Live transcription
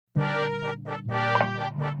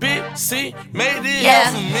Big C made it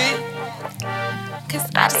out for me. Cause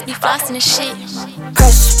I just be flossing and shit.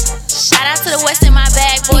 Pressure. Shout out to the West in my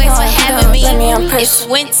bag boys for having me. Let me on It's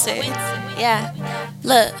winter. Yeah.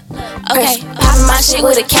 Look. Okay. Poppin' my shit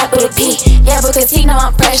with a capital P. Yeah, because he know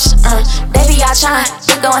I'm fresh. They be all trying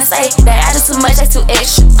to go and say that I do too much, they too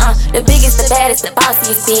extra. The biggest, the baddest, the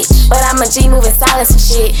bossiest bitch. But I'm a G moving silence and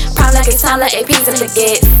shit. Prom like it's time like APs to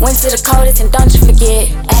forget. Went to the coldest and don't you forget.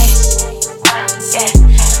 Ay. Yeah.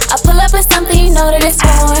 I pull up with something, you know that it's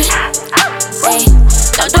born. Ay.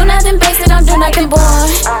 Don't do nothing basic, don't do nothing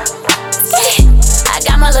boring. I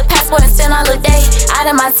got my little passport and still on little day.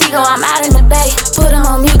 Out of my Tigo, I'm out in the bay. Put them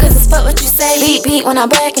on mute cause it's fuck what you say. Beat, beat when I'm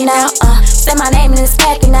backing out. Say my name and it's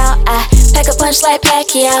packing out. I pack a punch like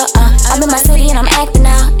Pacquiao. I'm in my city and I'm acting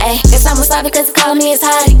out. Ay, guess I'm wasabi cause they call me it's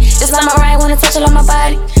hottie. Just like my right, wanna touch it on my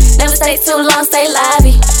body. Never stay too long, stay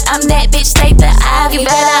lively. I'm that bitch, take the Ivy.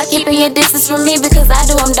 Better out keeping your distance from me because I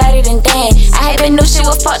do them dirty than Dan. I hate been new shit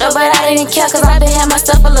was fucked up, but I didn't care cause I been had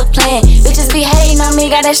myself a little plan. Bitches be hating on me,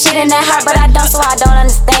 got that shit in that heart, but I don't, so I don't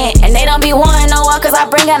understand. And they don't be wanting no one cause I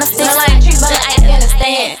bring out a stick like trees, but I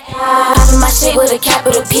understand. Poppin' my shit with a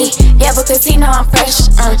capital P. Yeah, because he know I'm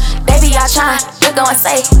fresh. They be all trying to go and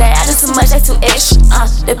say that I do too much, they too extra.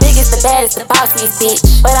 The biggest, the baddest, the bossiest bitch.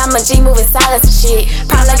 But I'm a G moving silence and shit.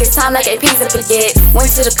 Prom like it's time like APs to forget.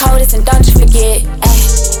 Went to the coldest and don't you forget. Ay.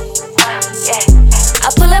 Yeah. I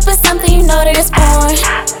pull up with something, you know that it's born.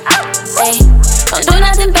 Ay. Don't do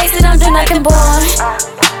nothing basic, don't do nothing boring.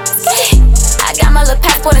 I got my little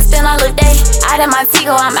passport and still on little day. Out of my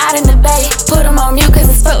Tigo, I'm out in the bay. Put them on mute cause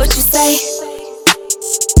it's fuck what you say.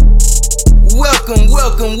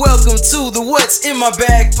 Welcome to the What's in My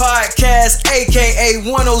Bag podcast, aka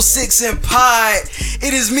 106 and Pod.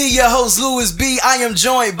 It is me, your host, Louis B. I am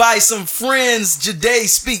joined by some friends. Jade,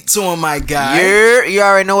 speak to him, my guy. You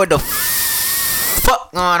already know what the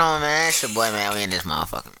fuck going on, man. It's your boy, man. We in this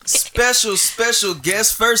motherfucker. Special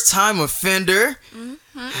guest, first time offender.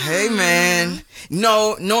 Hey, man.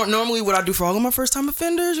 Normally what I do for all of my first time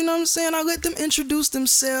offenders, you know what I'm saying? I let them introduce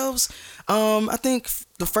themselves. I think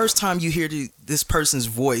the first time you hear this person's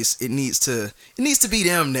voice, it needs to be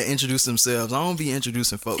them that introduce themselves. I don't be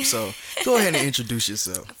introducing folks, so go ahead and introduce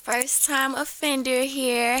yourself. First time offender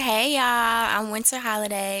here. Hey y'all, I'm Winter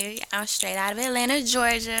Holiday. I'm straight out of Atlanta,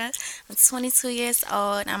 Georgia. I'm 22 years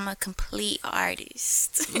old. I'm a complete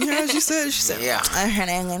artist. Yeah, she said, yeah. I'm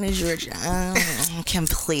Atlanta, Georgia. I'm a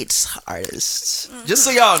complete artist. Just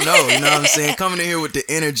so y'all know, you know what I'm saying? Coming in here with the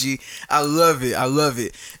energy. I love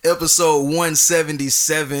it. Episode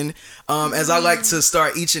 177. As I like to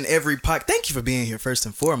start each and every podcast. Thank you for being here first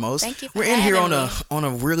and foremost. Thank you for We're in here having me. on a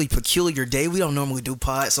really peculiar day. We don't normally do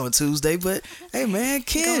pods on Tuesday, but hey man,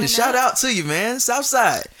 Ken, Going shout up. out to you, man.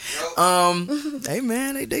 Southside. Hey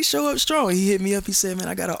man, they show up strong. He hit me up. He said, man,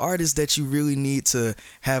 I got an artist that you really need to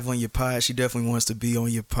have on your pod. She definitely wants to be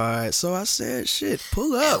on your pod. So I said, shit,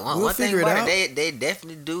 pull up. One We'll thing figure it about out. it, they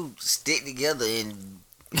definitely do stick together and,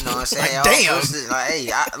 you know what I'm saying? Like, damn.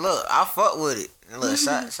 Hey, I fuck with it. And look,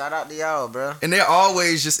 shout out to y'all, bro. And they're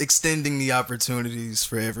always just extending the opportunities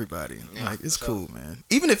for everybody. Yeah, like, it's for cool, man.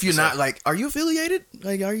 Even if you're not, like, are you affiliated?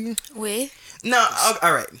 Like, are you? With? No,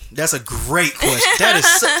 all right. That's a great question. That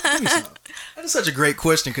is such a great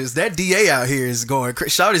question because that DA out here is going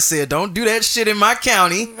crazy. Shawty said, don't do that shit in my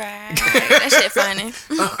county. Right. That shit funny.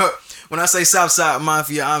 When I say Southside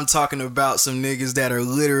Mafia, I'm talking about some niggas that are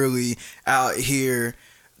literally out here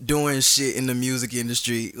doing shit in the music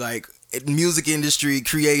industry. Like, music industry,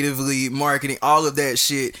 creatively, marketing, all of that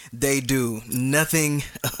shit, they do. Nothing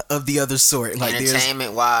of the other sort. Like,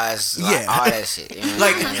 entertainment wise, like, yeah. all that shit. You know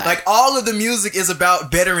what I mean? like all of the music is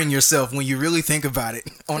about bettering yourself when you really think about it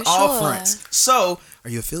on For all sure. fronts. So, are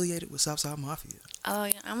you affiliated with Southside Mafia? Oh,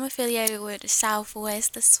 yeah. I'm affiliated with the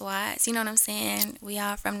Southwest, the SWATs. You know what I'm saying? We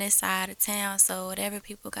all from this side of town, so whatever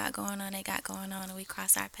people got going on, they got going on, and we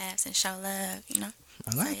cross our paths and show love, you know?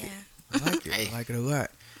 I like So, it. yeah. I like it. Hey. I like it a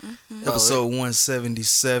lot. Mm-hmm. Episode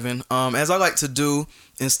 177. As I like to do,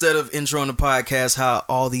 instead of introing the podcast how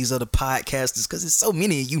all these other podcasters, because there's so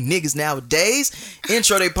many of you niggas nowadays,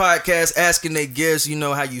 intro their podcast asking their guests, you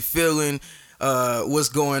know, how you feeling, what's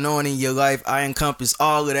going on in your life. I encompass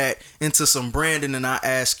all of that into some branding, and I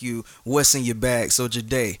ask you, what's in your bag? So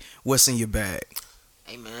Jade, what's in your bag?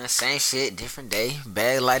 Hey, man, same shit, different day.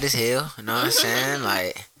 Bag light as hell. You know what I'm saying?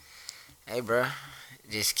 Like, hey, bro,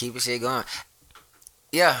 just keep it shit going.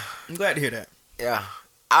 Yeah. I'm glad to hear that. Yeah.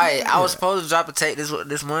 I was supposed to drop a tape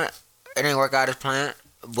this month. It didn't work out as planned.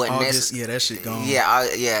 But August, yeah, that shit gone. Yeah,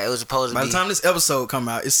 it was supposed to By be. the time this episode come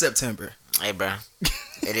out, it's September. Hey, bro.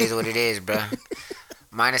 It is what it is, bro.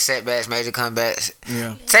 Minor setbacks, major comebacks.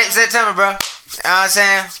 Yeah. Tape September, bro. You know what I'm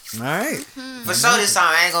saying? All right. For sure this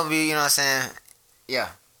time I ain't gonna be, you know what I'm saying? Yeah.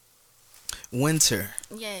 Winter.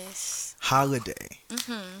 Yes. Holiday.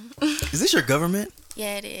 Is this your government?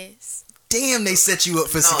 Yeah, it is. Damn, they set you up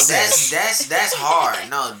for No, success. that's hard.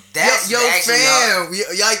 No, that's yo, actually hard.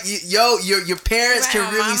 fam, your parents Right can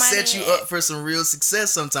on really my set you money. up for some real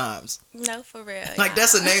success sometimes. No, for real. Like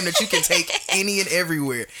that's a name that you can take any and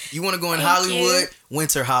everywhere. You want to go in Thank Hollywood,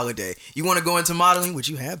 Winter Holiday. You want to go into modeling, which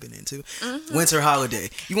you have been into, Winter Holiday.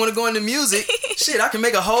 You want to go into music, shit.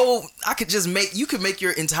 You could make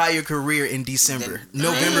your entire career in December,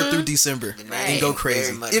 November through December, and go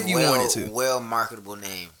crazy if you wanted to. Well marketable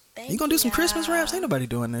name. You gonna do some Christmas raps? Ain't nobody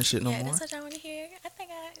doing that shit no Yeah, more. that's what y'all want to hear. I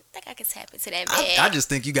think I could tap into that I bag. just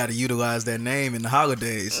think you got to utilize that name in the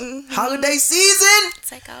holidays. Holiday season.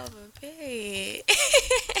 Take over, period.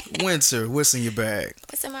 Winter. What's in your bag?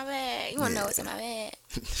 What's in my bag? You want to know what's in my bag?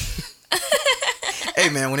 Hey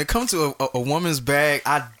man, when it comes to a woman's bag,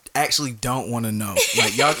 I actually don't want to know.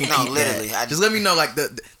 Like y'all can No, keep literally, that. I Just let me know like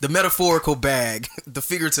the metaphorical bag, the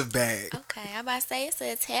figurative bag. Okay, I about to say it's an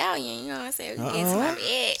Italian. You know what I'm saying? We can get into my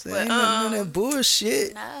bag. Say, But, ain't none of that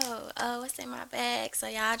bullshit. no. What's in my bag? So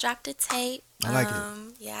y'all dropped a tape. I like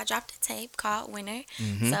it. Yeah, I dropped a tape called Winner.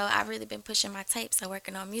 So I've really been pushing my tape. So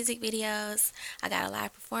working on music videos. I got a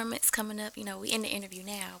live performance coming up. You know, we in the interview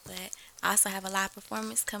now, but I also have a live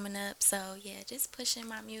performance coming up. So yeah, just pushing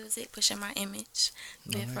my music, pushing my image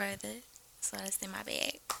a bit further. So that's in my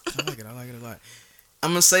bag. I like it a lot.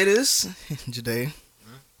 I'm gonna say this, Jade.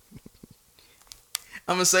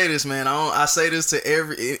 I'm gonna say this, man. I say this to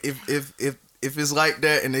every if it's like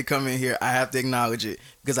that and they come in here, I have to acknowledge it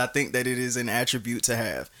because I think that it is an attribute to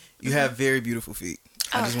have. You have very beautiful feet.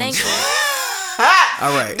 Oh, thank you.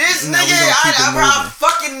 All right. This Now we nigga, gonna keep it I moving.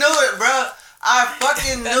 fucking knew it, bro. I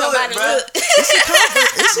fucking knew it, bro.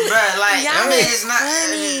 Bro, like, I mean, it's not.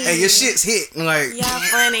 Hey, your shit's hit. Like, Y'all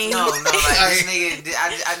funny. No, like this nigga.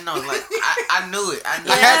 I know, like I knew it. I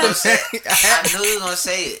knew I had he to was gonna say. say. I knew he was gonna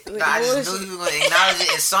say it. No, I just knew he was gonna acknowledge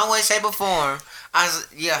it in some way, shape, or form. I was,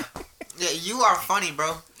 yeah. You are funny,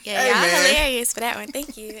 bro. Yeah, Hey, y'all man. hilarious for that one.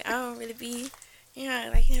 Thank you. I don't really be,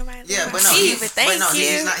 like nobody. Yeah, but no, thank you.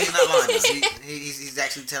 he's not lying. Though. He's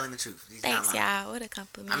actually telling the truth. He's Thanks, not lying. y'all. What a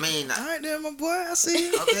compliment. I mean, All right, then, my boy. I see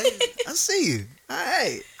you. okay. I see you. All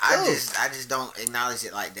right. I Cool. just don't acknowledge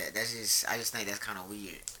it like that. I just think that's kind of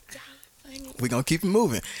weird. Funny. We gonna keep it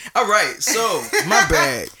moving. All right. So my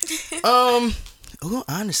bag. A little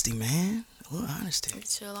honesty, man. A little honesty.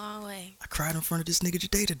 It's a long way. I cried in front of this nigga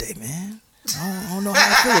today, man. I don't know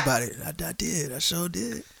how I feel about it. I did. I sure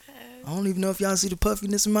did. I don't even know if y'all see the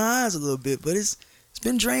puffiness in my eyes a little bit, but it's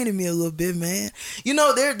been draining me a little bit, man. You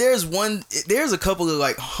know, there's a couple of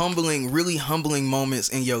like really humbling moments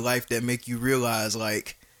in your life that make you realize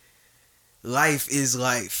like life is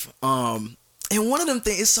life. And one of them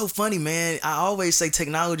things, it's so funny, man. I always say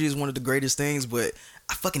technology is one of the greatest things, but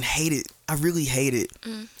I fucking hate it. I really hate it.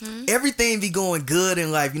 Everything be going good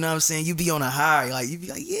in life, you know what I'm saying? You be on a high, like you be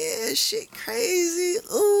like, yeah, shit crazy.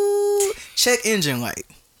 Ooh, check engine light.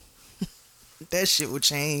 That shit will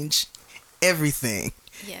change everything.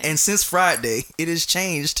 Yeah. And since Friday, it has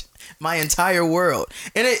changed my entire world.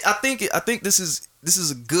 And I think this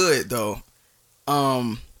is good though.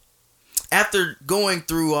 After going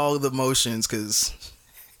through all of the motions, because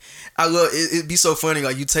I love it. It'd be so funny.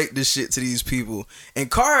 Like you take this shit to these people, and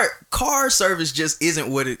car service just isn't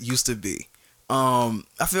what it used to be. I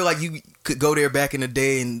feel like you could go there back in the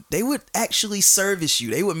day, and they would actually service you.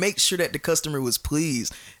 They would make sure that the customer was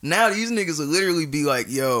pleased. Now these niggas will literally be like,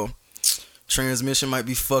 "Yo, transmission might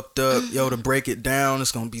be fucked up. Yo, to break it down,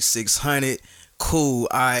 it's gonna be $600. Cool.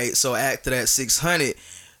 All right. So after that $600."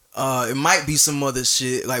 It might be some other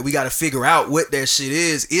shit. Like we got to figure out what that shit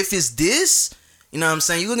is. If it's this, you know what I'm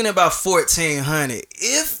saying? You're looking at about $1,400.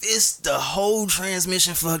 If it's the whole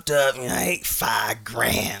transmission fucked up, like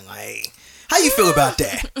 $5,000. Like, how you feel about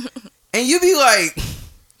that? And you be like,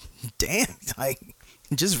 damn, like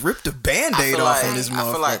just rip the Band-Aid off on this motherfucker.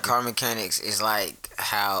 I feel like car mechanics is like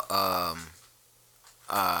how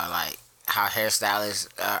hairstylists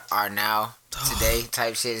are now today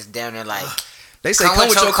type shit. Is down there like. They say come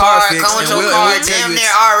with your car fixed. Come with your car damn near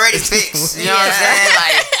already fixed. You know what I'm saying?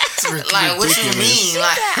 Like what you mean?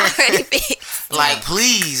 Already fixed. Like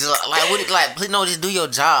please, please no, just do your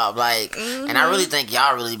job. Like, and I really think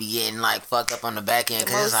y'all really be getting like fucked up on the back end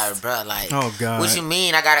because it's like, bro, like, oh god, what you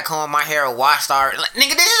mean? I gotta comb my hair washed already? Like,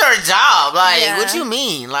 nigga, this is our job. Like, what you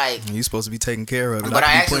mean? Like, you supposed to be taking care of it. But I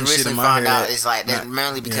be actually putting shit recently in my found hair out it's like that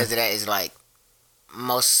mainly because of that is like.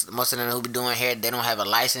 Most of them who be doing hair, they don't have a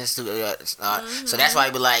license to, so that's why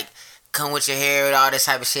they be like, come with your hair and all this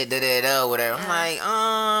type of shit, whatever. I'm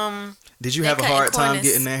like, Did you They have a cutting hard time corners.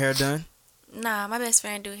 getting that hair done? Nah, my best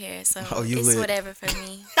friend do hair, so Oh, you it's lit. whatever for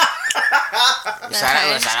me. shout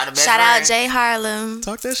out to best Shout out friend. Jay Harlem.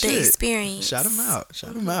 Talk that The shit. experience. Shout him out.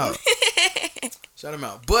 Shout him out. Shout him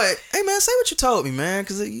out. But hey, man, say what you told me, man,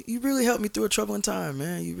 because you really helped me through a troubling time,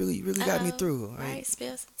 man. You really got me through. Right,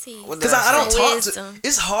 spill some tea. What Because did I don't say? talk to. Wisdom.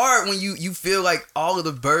 It's hard when you feel like all of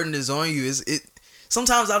the burden is on you.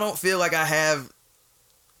 Sometimes I don't feel like I have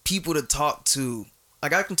people to talk to.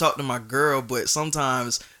 Like I can talk to my girl, but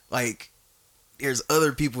sometimes like there's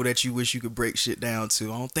other people that you wish you could break shit down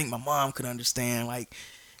to. I don't think my mom could understand. Like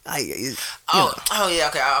yeah,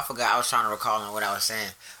 Okay. I forgot. I was trying to recall on what I was saying.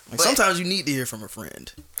 like But, sometimes you need to hear from a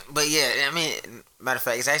friend. but yeah, I mean, matter of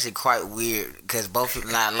fact, it's actually quite weird because both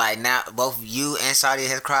like now both you and Saudi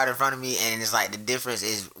has cried in front of me, and it's like the difference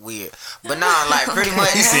is weird. But nah, like pretty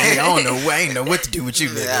much. He said, I don't know. I ain't know what to do with you,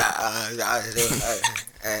 nigga.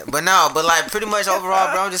 But no, but like pretty much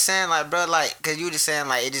overall, bro, I'm just saying like, bro, like, cause you were just saying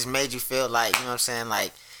like it just made you feel like, you know what I'm saying,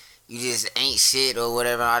 like you just ain't shit or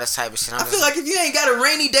whatever, all this type of shit. I feel like if you ain't got a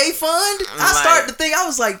rainy day fund, I Like- started to think, I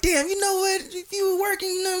was like, damn, you know what? If you were working,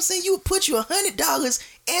 you know what I'm saying, you would put you $100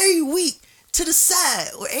 every week to the side,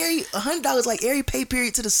 or $100 like every pay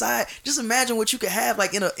period to the side. Just imagine what you could have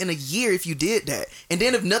like in a year if you did that. And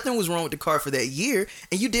then if nothing was wrong with the car for that year,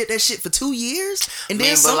 and you did that shit for 2 years, and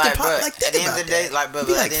then something like, popped, bro, like think at the end about of the day, that. like, bro,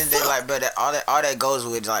 Be at like, the end of the day, fuck. like, bro, all that goes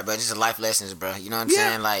with, like, bro, just life lessons, bro. You know what I'm Yeah,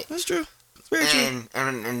 saying, like, that's true. It's very true.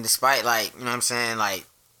 and despite, like, you know what I'm saying, like,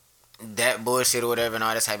 that bullshit or whatever and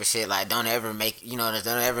all this type of shit, like, don't ever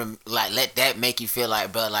like let that make you feel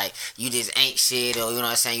like, bro, like you just ain't shit, or you know what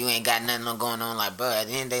I'm saying, you ain't got nothing going on, like, bro, at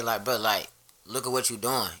the end of the day, like, bro, like, look at what you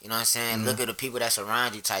doing, you know what I'm saying, look at the people that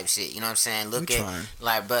surround you type shit, you know what I'm saying, look We at trying.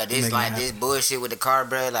 like, bro, this Making like it this happen. bullshit with the car,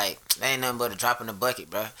 bro, like that ain't nothing but a drop in the bucket,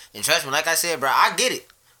 bro. And trust me, like I said, bro, I get it.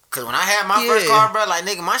 Cause when I had my first Yeah. car, bro, like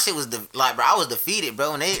nigga, my shit was like, bro, I was defeated, bro.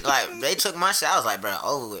 When they took my shit, I was like, bro,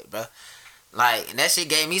 over with, bro. Like, and that shit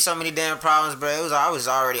gave me so many damn problems, bro. I was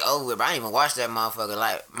already over with, bro. I didn't even watch that motherfucker.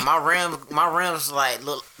 Like, my rims like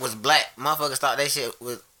was black. Motherfuckers thought that shit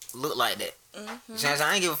would look like that. You know what I'm saying?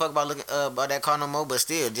 I ain't give a fuck about that car no more. But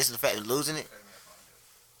still, just the fact of losing it.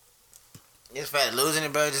 Just the fact of losing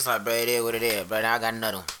it, bro. Just like, bro, it is what it is, bro. Now I got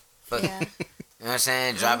another one. Fuck Yeah. it. You know what I'm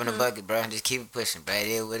saying? Dropping the bucket, bro. Just keep it pushing, bro. It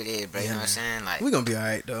is what it is, bro. You know what I'm saying? Like, We're gonna be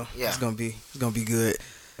alright though. Yeah. It's gonna be good.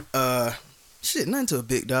 Shit, nothing to a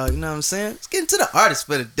big dog, you know what I'm saying? Let's get into the artist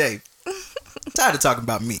for the day. I'm tired of talking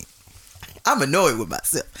about me. I'm annoyed with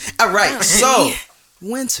myself. Alright, so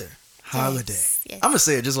winter holiday. Yes. I'm gonna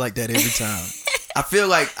say it just like that every time. I feel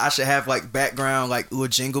like I should have like background like little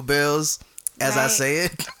jingle bells as I Right. say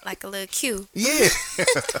it. Like a little cue. Yeah.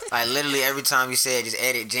 like literally every time you say it, just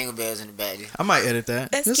edit jingle bells in the back. I might edit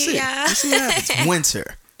that. That's Let's cute, see. y'all. Let's see what happens.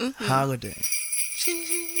 Winter holiday.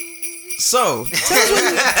 So tell us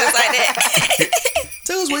where Just like that.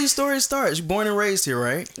 tell us where your story starts. You're born and raised here,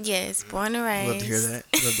 right? Yes, born and raised. Love to hear that.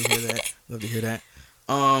 Love to hear that. Love to hear that.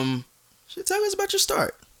 Tell us about your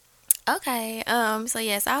start. Okay. So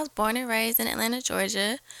yes, I was born and raised in Atlanta,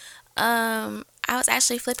 Georgia. I was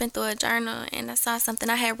actually flipping through a journal and I saw something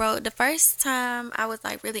I had wrote. The first time I was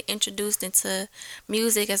like really introduced into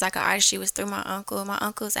music as like an artist, was through my uncle. My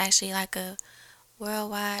uncle's actually like a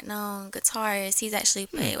worldwide known guitarist. He's actually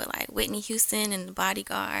played with like Whitney Houston and The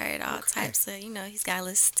Bodyguard, all types of, he's got a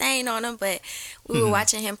little stain on him, but we were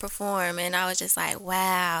watching him perform and I was just like,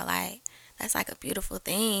 wow, like that's like a beautiful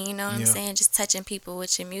thing, you know what I'm saying? Just touching people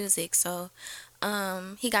with your music. So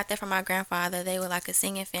he got that from my grandfather. They were like a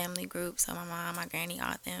singing family group, so my mom, my granny,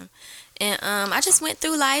 all of them. And I just went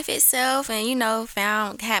through life itself and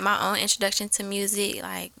had my own introduction to music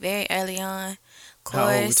like very early on. How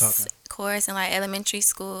old we talking? Course in like elementary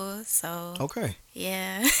school. So Okay.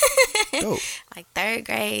 yeah. Dope. Like third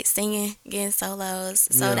grade, singing, getting solos.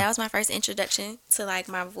 So Yeah. that was my first introduction to like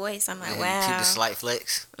my voice. I'm like, And wow. keep the slight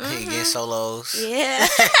flex. You get solos. Yeah.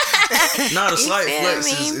 No, the You slight feel flex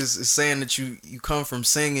me? is saying that you come from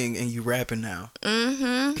singing and you rapping now.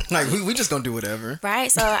 Mm-hmm. Like we just gonna do whatever.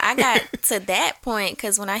 Right. So I got to that point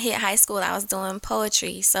because when I hit high school, I was doing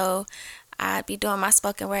poetry. So I'd be doing my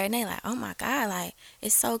spoken word and they like, oh my God, like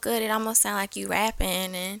it's so good. It almost sounds like you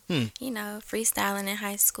rapping and, freestyling in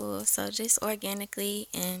high school. So just organically,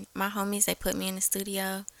 and my homies, they put me in the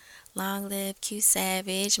studio. Long live Q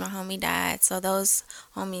Savage. My homie died. So those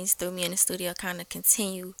homies threw me in the studio, kind of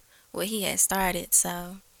continue what he had started.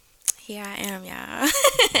 So here I am, y'all.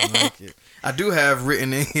 I like it. I do have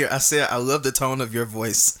written in here. I said I love the tone of your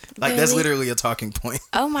voice. Like that's Really? literally a talking point.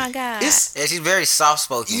 Oh my God. It's Yeah, she's very soft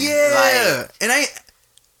spoken. yeah, Like, and I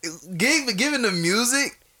giving the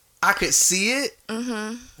music. I could see it,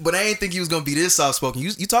 but I didn't think you was gonna be this soft spoken.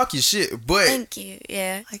 You talk your shit, but Thank you.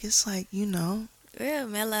 Yeah. like it's like, you know, Real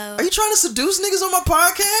mellow. are you trying to seduce niggas on my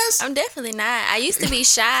podcast? I'm definitely not. I used to be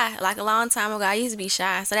shy. Like a long time ago, I used to be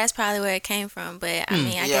shy. So that's probably where it came from. But I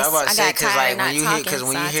mean, I guess I'm about to I say, got because tired like of not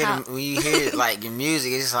talking. when you hear like your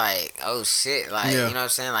music, it's like, oh shit, like Yeah. you know what I'm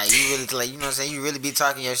saying, like you really like, you know what I'm saying, you really be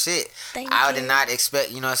talking your shit. Thank I you. did not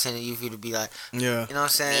expect, you know what I'm saying, you to be like, Yeah. you know what I'm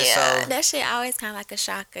saying. Yeah, So that shit always kind of like a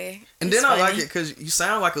shocker. And It's then I like funny. it because you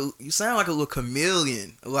sound like a little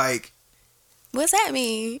chameleon. Like What's that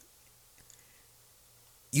mean?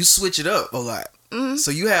 you switch it up a lot. Mhm.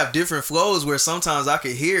 So you have different flows where sometimes I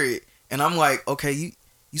could hear it and I'm like, okay,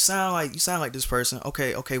 you sound like this person.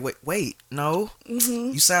 Okay, wait, no.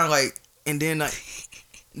 Mhm. You sound like, and then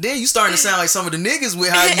you starting to sound like some of the niggas with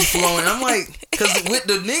how you flowing. I'm like, because with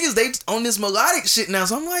the niggas, they on this melodic shit now.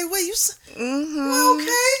 So I'm like, wait, well, okay,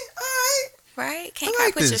 all right. Right? Can't I quite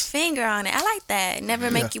like put your this. finger on it. I like that.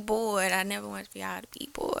 Never make Yeah. you bored. I never want y'all to be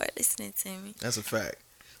bored listening to me. That's a fact.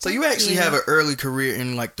 So you actually you. have an early career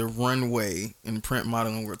in like the runway and print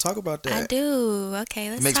modeling world. Talk about that. I do. Okay,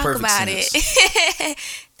 let's Makes talk perfect about sense. it.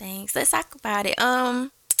 Thanks. Let's talk about it.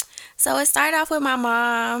 So it started off with my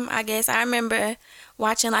mom. I guess I remember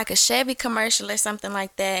watching like a Chevy commercial or something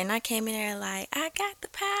like that, and I came in there like, I got the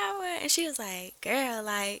power, and she was like, girl,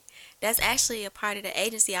 like that's actually a part of the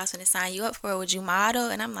agency I was going to sign you up for. Would you model?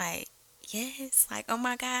 And I'm like, yes. Like, oh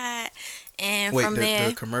my God. And Wait, from there,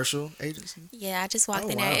 the commercial agency? yeah, I just walked Oh,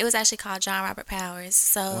 in there. wow. It was actually called John Robert Powers.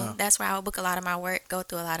 So Wow. that's where I would book a lot of my work, go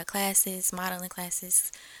through a lot of classes, modeling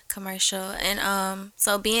classes, commercial. And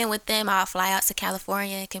so being with them, I'll fly out to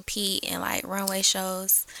California and compete in like runway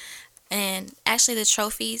shows. And actually the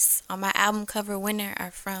trophies on my album cover winner are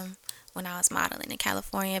from when I was modeling in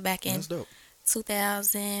California back in That's dope.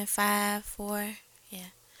 2005, 4. Yeah.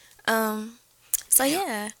 So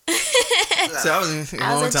yeah. So I was a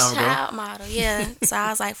I long was a time ago. child model, yeah. So I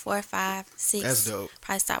was like 4, 5, 6. That's dope.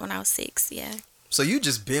 Probably stopped when I was 6, yeah. So you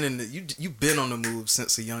just been in you've been on the move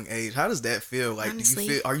since a young age. How does that feel? Like, Honestly.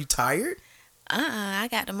 do you feel? Are you tired? I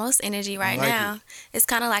got the most energy right like now. It's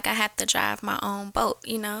kind of like I have to drive my own boat,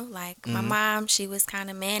 you know? Like my mom, she was kind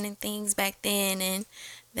of manning things back then, and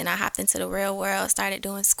then I hopped into the real world, started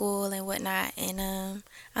doing school and whatnot, and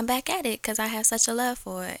I'm back at it because I have such a love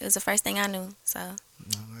for it. It was the first thing I knew, so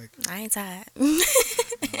I like it. I ain't tired. I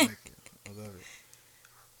like it. I love it.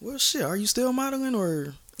 Well, shit. Are you still modeling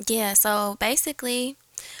or? Yeah, so basically,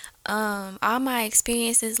 all my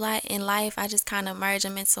experiences like in life, I just kind of merge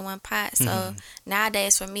them into one pot. So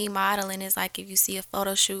nowadays, for me, modeling is like if you see a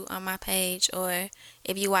photo shoot on my page, or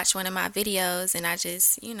if you watch one of my videos, and I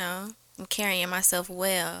just, you know, I'm carrying myself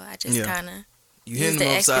well. I just Yeah. kind of You hitting use them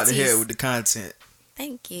the upside the head expertise. with the content,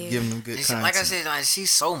 thank you. giving them good And content. like I said, like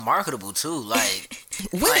she's so marketable too. Like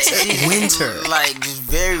winter, winter. like just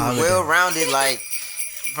very Holiday. well rounded. Like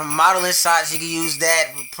from modeling shots, you can use that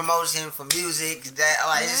for promotion, for music. That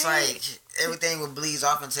like it's Right. like everything would bleeds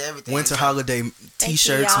off into everything. Winter Like, holiday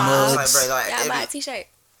T-shirts, y'all. It's mugs. like, bro, like Y'all buy a every, t-shirt.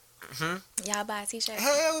 Hmm? Y'all buy a t-shirt.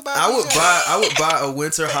 hell, everybody I would does buy a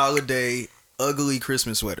winter holiday ugly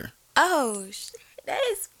Christmas sweater. Oh, that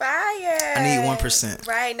is fire. I need 1%.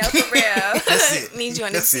 Right, no, for real. That's it. Need you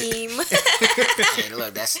on That's the it. team. Hey,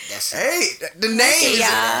 look, that's Hey, the name it, is y'all.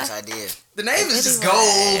 nice idea. the name is It just really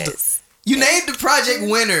gold. was. You named the project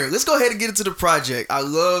winner. Let's go ahead and get into the project. I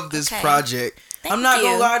love this Okay. project. Thank I'm not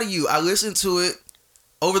gonna you. lie to you. I listened to it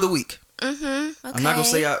over the week. Mm-hmm. Okay. I'm not gonna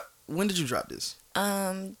say when did you drop this?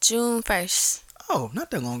 June 1st. Oh,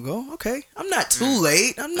 not that long ago. Okay, I'm not too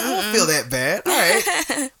late. I don't feel that bad.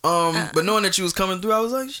 All right. But knowing that you was coming through, I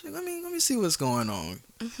was like, shit, let me see what's going on.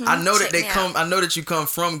 I know that Check me out. I know that you come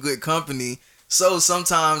from good company. So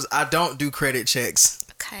sometimes I don't do credit checks.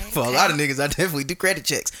 Okay. For a lot of niggas, I definitely do credit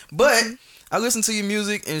checks. But I listen to your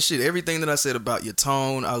music and shit. Everything that I said about your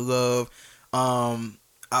tone, I love. I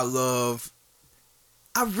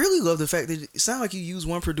really love the fact that it sounded like you used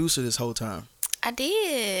one producer this whole time. I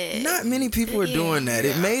did. Not many people are Yeah. doing that.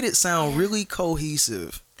 It Yeah. made it sound really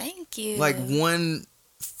cohesive. Thank you. Like one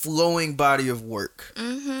flowing body of work.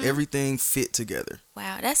 Mm-hmm. Everything fit together.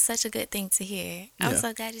 Wow, that's such a good thing to hear. I'm Yeah.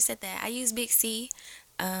 so glad you said that. I use Big C.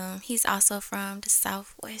 He's also from the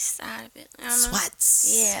southwest side of it. I don't know. Swats.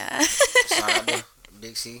 Yeah. Shout out to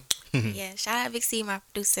Big C. Yeah. Shout out Big C, my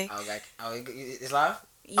producer. Oh, like, it's live.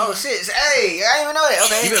 Yeah. Oh shit! Hey, I didn't even know that.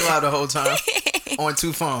 Okay. You been live the whole time on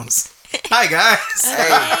 2 phones. Hi guys.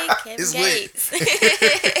 Okay, Kevin It's lit.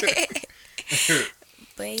 Gates.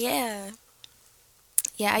 But yeah.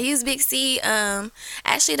 Yeah, I use Big C.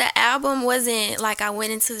 Actually, the album wasn't like I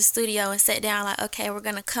went into the studio and sat down like, okay, we're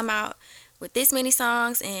going to come out with this many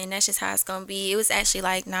songs, and that's just how it's gonna be. It was actually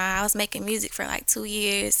like, nah, I was making music for like 2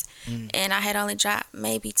 years, and I had only dropped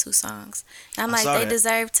maybe 2 songs. And I'm like, they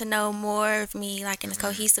deserve to know more of me, like in a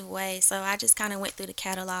cohesive way. So I just kind of went through the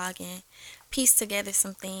catalog and pieced together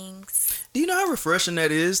some things. Do you know how refreshing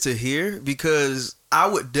that is to hear? Because I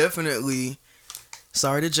would definitely,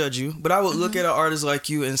 sorry to judge you, but I would look at an artist like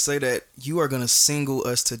you and say that you are going to single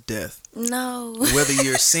us to death. No. Whether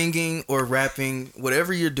you're singing or rapping,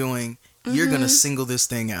 whatever you're doing, you're going to single this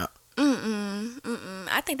thing out.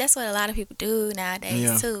 I think that's what a lot of people do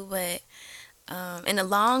nowadays too. But in the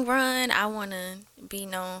long run, I want to be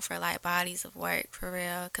known for like bodies of work for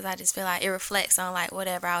real, because I just feel like it reflects on like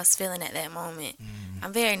whatever I was feeling at that moment.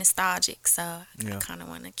 I'm very nostalgic, so I kind of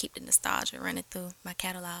want to keep the nostalgia running through my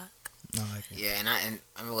catalog. I like it. Yeah, and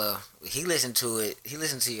I mean, well, he listened to it. He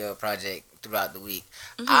listened to your project throughout the week.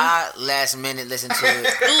 I last minute listened to it.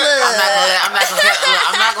 I'm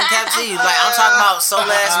not gonna cap to you. Like, I'm talking about so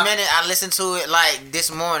last minute. I listened to it like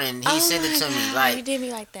this morning. He sent it to me. Like, you did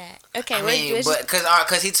me like that. Okay, I mean, but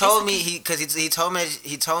because he told me he told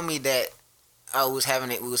me that we was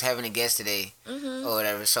having a guest today or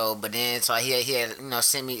whatever. So, but then he had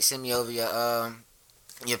sent me over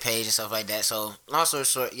your page and stuff like that. So long story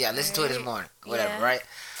short, I listened to it this morning, whatever, right?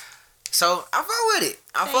 So I fuck with it.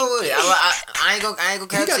 I ain't gonna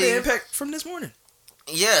catch You got you. the impact from this morning.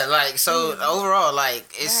 Yeah, like so overall, like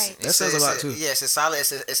it's Right. That says a lot, too. Yeah, it's a solid.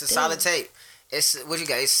 It's a solid tape. It's what you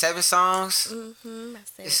got. It's 7 songs.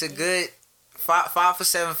 It's a good 5 for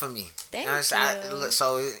 7 for me. Thank you. you. So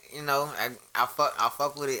I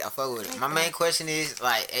fuck with it. I fuck with it. My main question is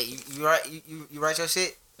like, hey, you write your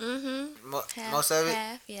shit? Most of it?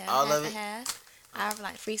 Half, yeah. All half of it? Half. I have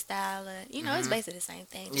like freestyle. It's basically the same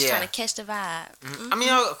thing. Just trying to catch the vibe. I mean,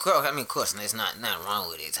 of course, there's nothing wrong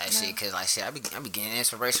with it type shit. Cause like shit, I be getting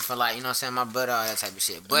inspiration from like my brother, all that type of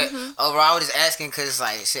shit. But overall, I was just asking cause it's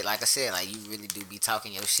like shit. Like I said, like you really do be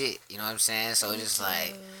talking your shit. You know what I'm saying? So it's just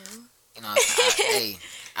like,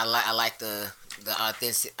 I like the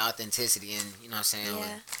authenticity and you know what I'm saying,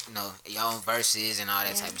 with, your own verses and all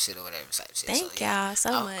that type of shit or whatever type of shit. Thank y'all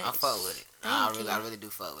so much. I fuck with it. I really do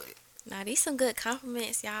fuck with it. Nah, these some good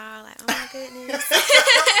compliments, y'all. Like, oh my goodness.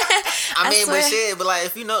 I mean, but like,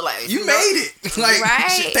 if you know, like, you made it. Like,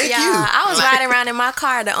 right? thank you. I was riding around in my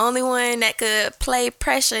car, the only one that could play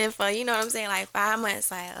pressure for, you know what I'm saying, like 5 months.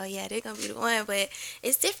 Like, oh yeah, they're gonna be the one. But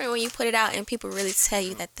it's different when you put it out and people really tell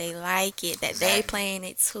you that they like it, that they playing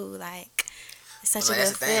it too. Like, it's such a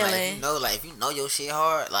good feeling. Like, if you know your shit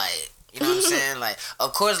hard, like. You know what I'm saying? Like,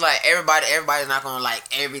 of course, like, everybody's not gonna like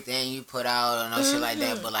everything you put out or no shit like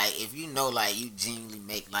that. But, like, if you know, like, you genuinely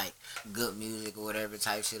make, like, good music or whatever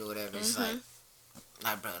type shit or whatever, it's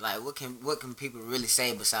like, bro, like, what can people really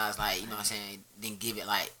say besides, like, you know what I'm saying, then give it,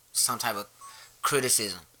 like, some type of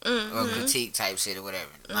criticism or critique type shit or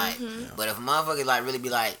whatever. Like, but if a motherfucker, like, really be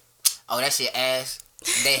like, oh, that shit ass,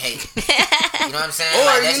 they hate it. You know what I'm saying? Or,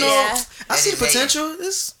 like, I see the potential.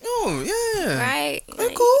 It's, right.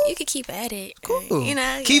 Like, cool. You could keep at it. Cool. Keep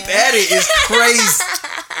at it is crazy.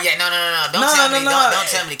 Yeah, no. Don't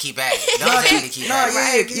tell me to keep at it. Don't tell me to keep at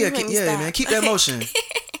it. Yeah, man. Keep that motion.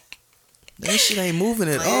 That shit ain't moving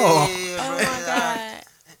at all. Oh my God.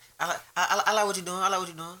 I like what you're doing.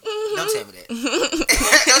 Don't tell me that.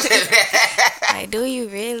 Don't tell me that. Like, do you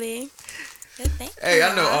really? Thank Hey, you.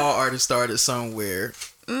 I know all artists started somewhere.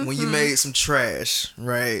 When you made some trash,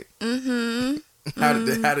 right? How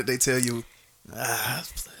did they tell you?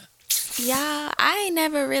 Yeah, I ain't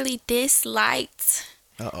never really disliked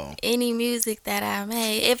any music that I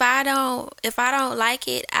made. If I don't like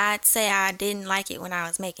it, I'd say I didn't like it when I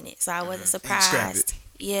was making it, so I wasn't surprised.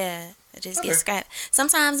 Yeah, I just get scrapped.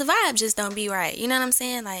 Sometimes the vibe just don't be right. You know what I'm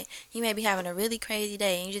saying? Like, you may be having a really crazy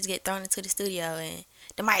day and you just get thrown into the studio and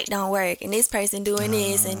the mic don't work and this person doing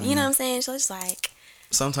this and you know what I'm saying? So it's like,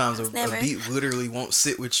 sometimes a beat literally won't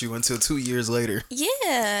sit with you until 2 years later.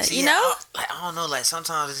 Yeah, See, you know? I don't know, like,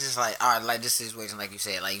 sometimes it's just like, all right, like, this situation, like you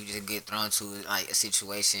said, like, you just get thrown to, like, a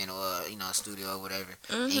situation or, a studio or whatever.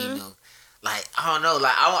 And, like, I don't know,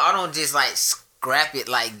 like, I don't just, like, scrap it,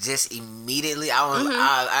 like, just immediately.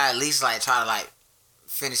 I at least, like, try to, like,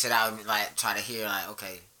 finish it out and, like, try to hear, like,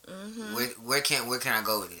 okay, where can I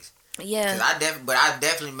go with this? Yeah. But I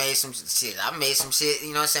definitely made some shit. I made some shit,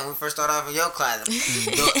 you know what I'm saying, when we first started off in your closet.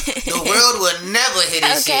 The world would never hit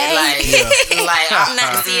this shit. Like, I'm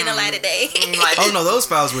not seeing the light of day. Like, oh, no, those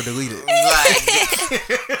files were deleted.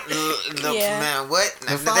 Man, what?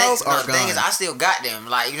 The files are gone. The thing is, I still got them.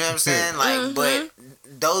 Like, you know what I'm saying? Like, but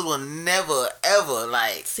those will never, ever,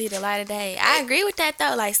 like... see the light of day. I agree with that,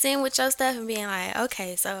 though. Like, sitting with your stuff and being like,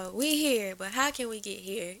 okay, so we here, but how can we get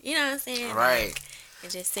here? You know what I'm saying? Right. Like,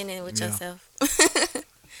 and just sitting with Yeah. yourself.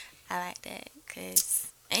 I like that because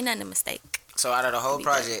ain't nothing a mistake. So out of the whole Be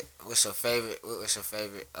project, what's your favorite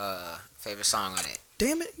favorite song on it?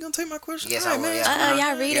 Damn it, you gonna take my question? Yes, All I will, man. yeah.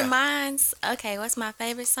 Y'all reading Yeah. minds? Okay, what's my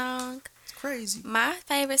favorite song? It's crazy. My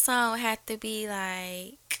favorite song would have to be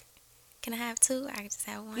like, can I have two? I can just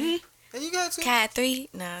have one. You got to. Can I have three?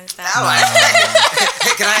 No, it's not. Can I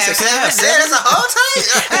have Can I have seven? Yeah, that's a whole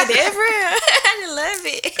time. Different. I love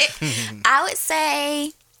it.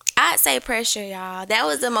 I'd say Pressure, y'all. That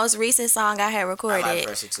was the most recent song I had I recorded. like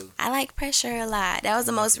Pressure too. I like Pressure a lot. That was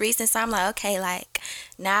the most recent song. I'm like, okay, like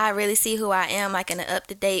now I really see who I am, like in the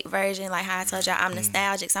up-to-date version. Like how I told y'all, I'm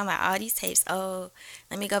nostalgic. So I'm like, all these tapes, let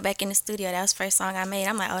me go back in the studio. That was the first song I made.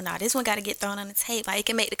 I'm like, oh no, this one got to get thrown on the tape. Like it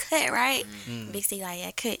can make the cut, right? Big C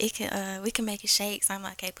like, yeah, we can make it shake. So I'm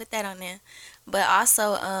like, okay, put that on there. But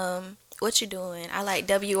also, what you doing? I like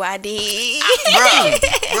WID. Bro,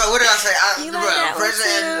 what did I say? You Bro, like that one Pressure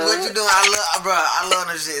and too? what you doing? I love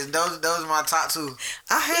those shit. Those are my top two.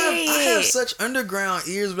 I have Period. such underground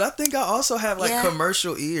ears, but I think I also have like Yeah.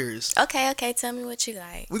 commercial ears. Okay, tell me what you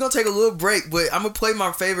like. We're gonna take a little break, but I'm gonna play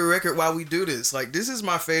my favorite record while we do this. Like this is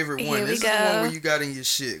my favorite one. Here we This is the one go. where you got in your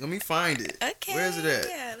shit. Let me find it. Okay. Where is it at?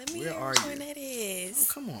 Yeah, let me Where hear are which you? one that is.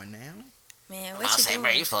 Oh, come on now. Man, I what you say, doing?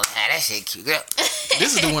 bro, you supposed to have that shit cute. Girl.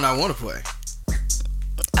 This is the one I want to play.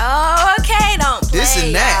 Oh, okay, don't play, This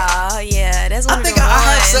and that. y'all. Yeah, that's one I of think the I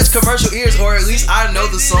have ones. such commercial ears, or at least I know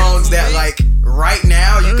the songs that like right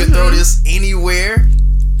now you could throw this anywhere,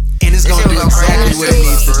 and it's gonna shit do was gonna exactly crazy. what it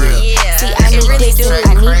needs to do. Yeah, See, I need really this, do.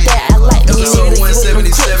 I need that. I like them Episode niggas with them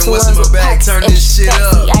 177, clips, what's the in my ones with bag? pockets Turn this extra shit fat. up.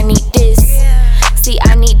 See, I need this. See,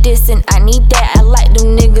 I need this and I need that. I like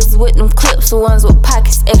them niggas with them clips, the ones with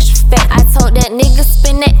pockets extra fat. I told that nigga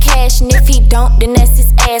spend that cash, and if he don't, then that's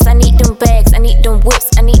his ass. I need them bags, I need them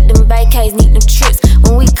whips, I need them vacays, need them trips.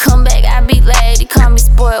 When we come back, I be glad. They call me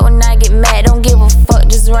spoiled when I get mad. Don't give a fuck,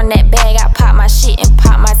 just run that bag. I pop my shit and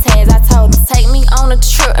pop my tags. I told him take me on a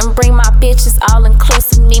trip and bring my bitches all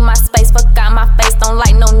inclusive. Need my space, fuck out my face. Don't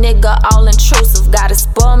like no nigga all intrusive. Gotta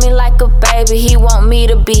spoil me like a baby. He want me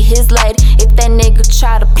to be his lady. If that nigga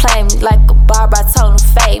try to play me like a barb, I told him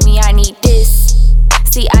fade me. I need this.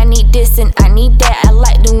 See, I need this and I need that. I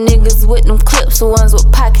like them niggas with them clips, the ones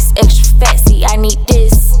with pockets extra fat. See, I need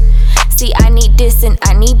this. See, I need this and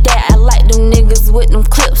I need that. I like them niggas with them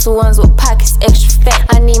clips, the ones with pockets extra fat.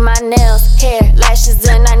 I need my nails, hair, lashes,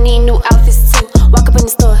 and I need new outfits too. Walk up in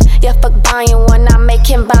the store, yeah, fuck buying one, I make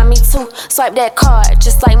him buy me two. Swipe that card,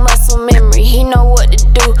 just like muscle memory, he know what to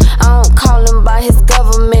do. I don't call him by his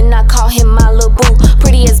government, I call him my little boo.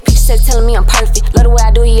 Pretty as a bitch, said telling me I'm perfect. Love the way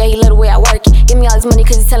I do it, yeah, he love the way I work it. Give me all this money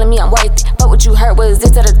cause he's telling me I'm worth it. But what you heard was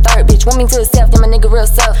this to the third bitch. Want me to himself, yeah, my nigga real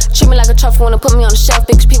self. Treat me like a trophy, wanna put me on the shelf,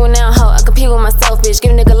 bitch. People now hoe, I compete with myself, bitch.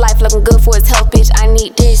 Give a nigga life like I'm good for his health, bitch. I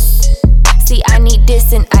need this. See, I need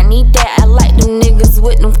this and I need that. I like them niggas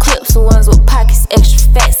with them clips, the ones with pockets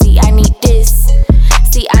extra fat. See, I need this.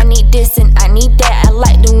 See, I need this and I need that. I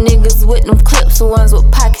like them niggas with them clips, the ones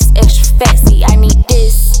with pockets extra fat. See, I need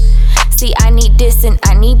this. See, I need this and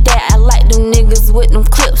I need that. I like them niggas with them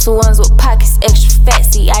clips, the ones with pockets extra fat.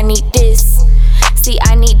 See, I need this. See,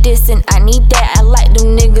 I need this and I need that. I like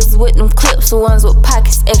them niggas with them clips, the ones with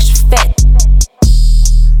pockets extra fat.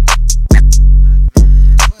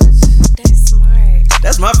 That's smart.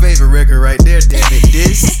 That's my favorite record right there. Damn it,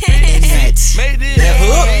 this and that. Made it. That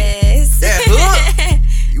hook. Yes. That hook.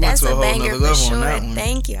 You went That's to a a whole banger nother for level sure. on that one.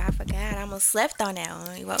 Thank you. I forgot. I almost slept on that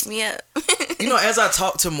one. You woke me up. You know, as I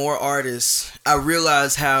talk to more artists, I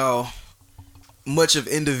realize how much of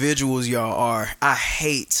individuals y'all are.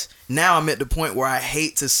 Now I'm at the point where I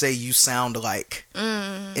hate to say you sound alike.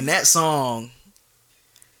 In that song,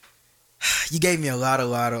 you gave me a lot of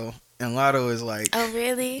Lotto. And Lotto is like, Oh,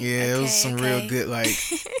 really? yeah, it was some real good, like,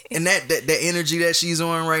 and that energy that she's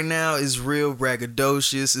on right now is real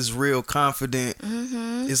braggadocious, is real confident.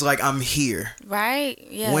 It's like, I'm here. Right?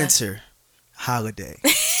 Yeah. Winter, holiday.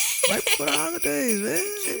 Right before the holidays,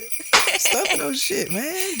 man. Stuff those shit,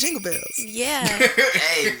 man. Jingle bells. Yeah.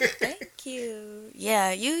 Hey, Thank you.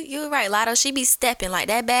 Yeah, you're right. Lotto, she be stepping like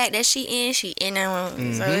that bag that she in her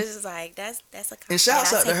own. So it's just like that's a compliment. And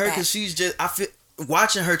shouts I out to take her that. because she's just, I feel,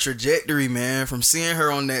 watching her trajectory, man, from seeing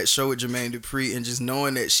her on that show with Jermaine Dupri and just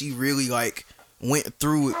knowing that she really like went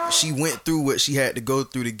through it. She went through what she had to go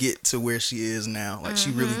through to get to where she is now. Like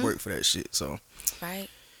she really worked for that shit. So Right.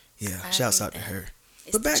 yeah, I shouts agree out to with her.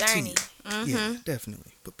 It's But the back to journey. you. Yeah,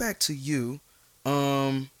 definitely. But back to you.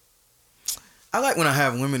 I like when I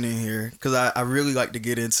have women in here because I really like to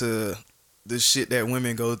get into the shit that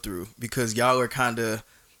women go through because y'all are kind of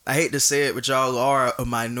I hate to say it, but y'all are a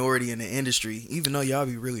minority in the industry, even though y'all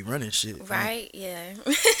be really running shit. Right? Yeah.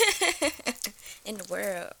 In the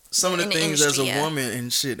world. Some of the In things industry, as a woman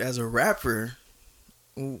and shit, as a rapper,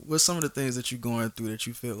 what's some of the things that you going through that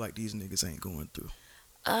you feel like these niggas ain't going through?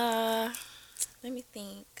 Let me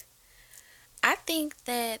think. I think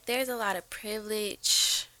that there's a lot of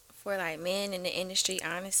privilege for like men in the industry,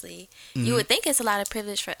 honestly. Mm-hmm. You would think it's a lot of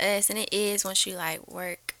privilege for us, and it is once you like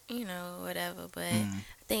work, whatever, but I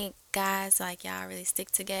think guys like y'all really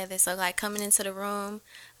stick together. So like coming into the room,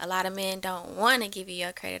 a lot of men don't want to give you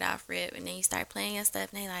your credit off rip, and then you start playing your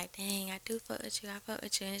stuff and they like, dang, I do fuck with you,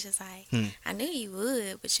 and it's just like, I knew you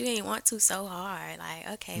would, but you ain't want to so hard. Like,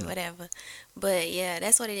 okay, whatever. But yeah,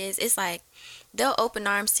 that's what it is. It's like they'll open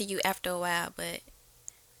arms to you after a while, but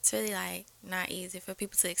it's really like not easy for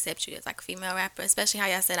people to accept you as like a female rapper, especially how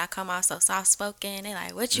y'all said I come off so soft spoken. They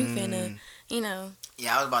like, what you finna,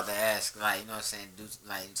 Yeah, I was about to ask, like, you know what I'm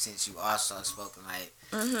saying, since you are soft spoken, like,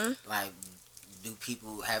 like, do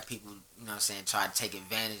people have people, you know what I'm saying, try to take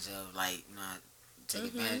advantage of, like, take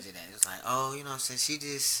advantage of that? It's like, oh, you know what I'm saying, she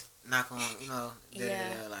just not gonna,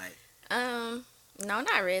 like. No,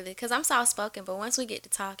 not really, because I'm soft spoken, but once we get to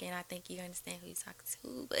talking, I think you understand who you're talking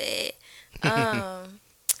to. But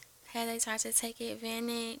have they tried to take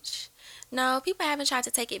advantage? No, people haven't tried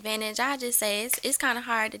to take advantage. I just say it's kind of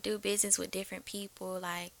hard to do business with different people.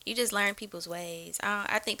 Like, you just learn people's ways.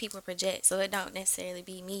 I think people project, so it don't necessarily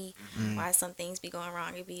be me why some things be going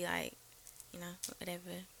wrong. It be like,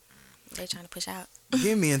 whatever they trying to push out.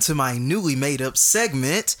 Get me into my newly made up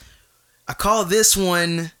segment. I call this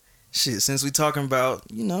one, since we talking about,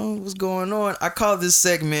 what's going on, I call this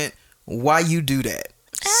segment, Why You Do That.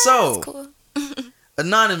 So, that's cool.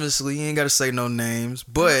 Anonymously, you ain't got to say no names,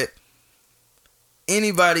 but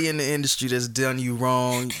anybody in the industry that's done you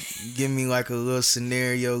wrong, give me like a little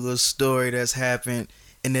scenario, a little story that's happened,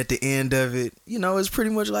 and at the end of it, it's pretty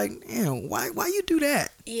much like, damn, why you do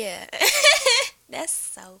that? Yeah. That's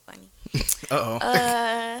so funny. Uh-oh.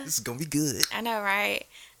 This is gonna be good. I know, right?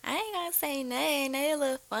 I ain't gonna say nothing. They a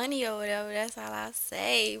little funny or whatever. That's all I'll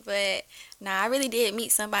say. But I really did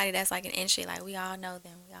meet somebody that's like an industry. Like, we all know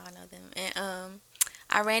them. And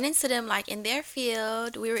I ran into them like in their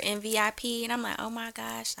field. We were in VIP, and I'm like, oh my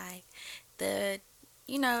gosh, like the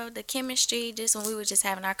chemistry just when we were just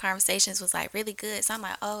having our conversations was like really good. So I'm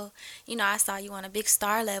like, oh, I saw you on a big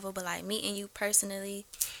star level, but like meeting you personally,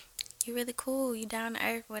 you really cool, you down to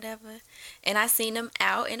earth, whatever. And I seen them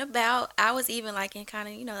out and about. I was even like in kind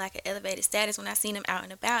of, like an elevated status when I seen them out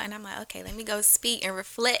and about. And I'm like, okay, let me go speak and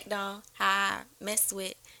reflect on how I messed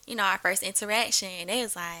with, our first interaction. And they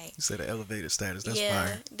was like, you said an elevated status, that's yeah,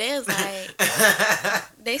 fire. They was like,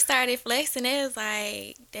 they started flexing. They was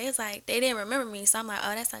like, they didn't remember me. So I'm like,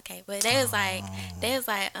 oh, that's okay. But they was like,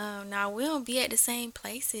 nah, we don't be at the same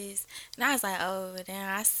places. And I was like, oh,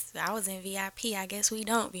 damn, I was in VIP. I guess we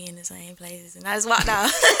don't be in the same places. And I just walked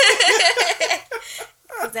off.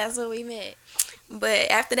 Cause that's where we met.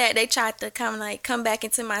 But after that, they tried to come back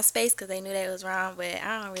into my space because they knew that was wrong. But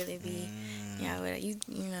I don't really be,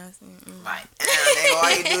 Like, damn, nigga,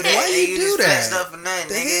 why you do that? Why you do that? Stuff for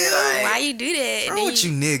nothing, nigga. Like, why you do that? What's wrong with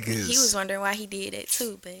you niggas? He was wondering why he did that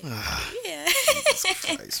too, but yeah.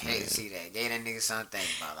 Christ, hate to see that. Gave that nigga something to think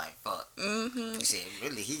about, like, fuck. He said,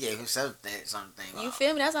 really, he gave him something to think about. You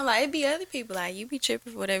feel me? That's why I'm like, it be other people. Like, you be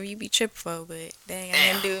tripping for whatever you be tripping for, but that ain't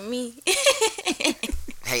got nothing to do with me.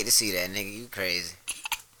 Hate to see that, nigga. You crazy.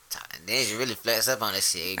 And then you really flex up on this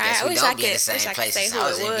shit. I Guess we wish don't I be in the could- wish same I could places. say who I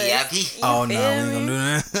was it in was. VIP. Oh, no, we feel ain't me? gonna do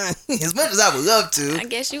that. As much as I would love to. I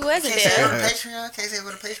guess you wasn't Can't say it there. on the Patreon. Can't say it on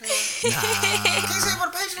the Patreon. Can't say it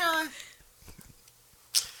on the Patreon.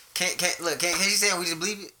 Can't you say it? We just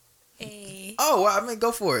believe it. Hey, Oh, well, I mean,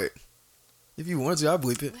 go for it. If you want to, I'll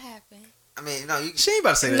bleep it. what happened? I mean, no, you. She ain't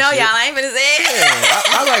about to say that No, shit. y'all ain't finna say it. Yeah,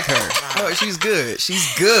 I like her. Oh, she's good.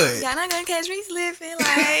 She's good. Y'all not gonna catch me slipping, like.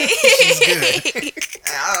 I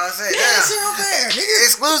was gonna say, damn. Sit over there, nigga.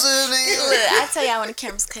 Exclusive, nigga. Look, I tell y'all when the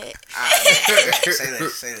camera's cut.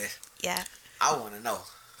 Say this. Yeah. I want to know.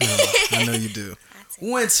 I know you do. I tell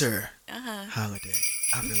you. Winter Uh-huh. holiday.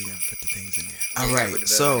 I really gotta put the things in there. All right,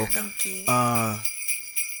 so Thank you.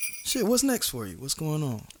 shit. What's next for you? What's going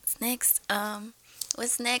on?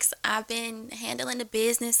 What's next? I've been handling the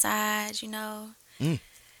business side,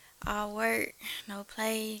 all work, no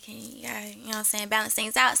play. You know what I'm saying? Balance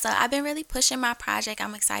things out. So I've been really pushing my project.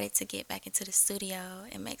 I'm excited to get back into the studio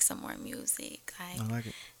and make some more music. I like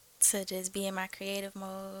it. To just be in my creative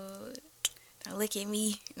mode. Don't look at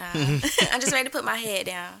me. Nah. I'm just ready to put my head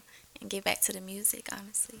down and get back to the music,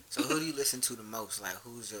 honestly. So who do you listen to the most? Like,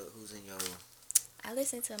 who's in your? I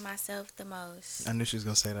listen to myself the most. I knew she was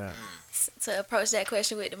gonna say that. To approach that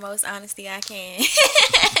question with the most honesty I can.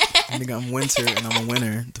 Nigga, I'm Winter and I'm a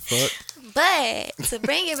winner. The fuck? But to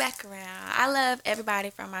bring it back around, I love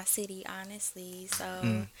everybody from my city, honestly.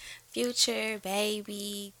 So Future,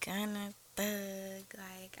 Baby, Gunna, Thug,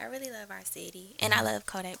 like I really love our city, and I love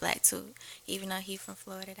Kodak Black too. Even though he from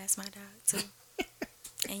Florida, that's my dog too.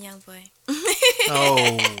 And Young Boy.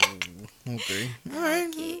 Oh, okay. All right.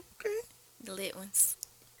 Okay. Okay. The lit ones.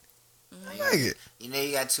 I like it. You know,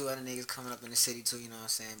 you got 2 other niggas coming up in the city too, you know what I'm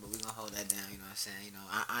saying? But we gonna hold that down, you know what I'm saying? You know,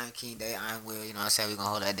 I am King Day, I am Will, you know what I'm saying? We gonna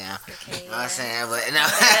hold that down. Okay, You know what I'm yeah. saying? But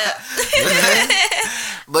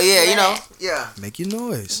no. But yeah, you know, yeah. Make your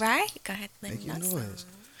noise. Right? Go ahead. Let Make me your know noise.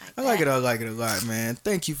 something I like it. that. I like it a lot, man.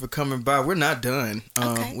 Thank you for coming by. We're not done.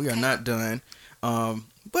 Okay, We are okay. not done.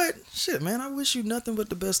 But shit, man, I wish you nothing but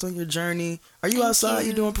the best on your journey. Are you Thank outside? You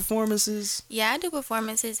you. doing performances? Yeah, I do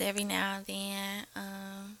performances every now and then.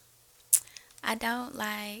 I don't know.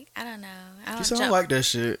 I You don't sound jump. like that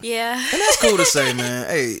shit. Yeah. And that's cool to say, man.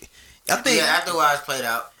 Hey, I think Yeah, after a while it's played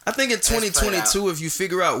out. I think in Let's play it 2022, if you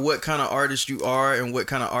figure out what kind of artist you are and what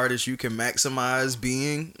kind of artist you can maximize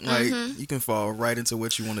being, like you can fall right into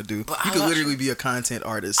what you want to do. But You I could like- literally be a content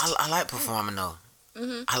artist. I like performing though.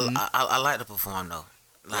 I like to perform though.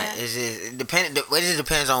 Like Yeah. it's just it just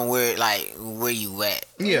depends on where you at.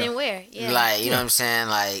 And then where? Yeah. Like you know what I'm saying.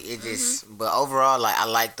 Like it just. But overall, like I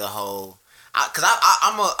like the whole. Cause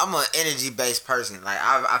I'm a energy based person. Like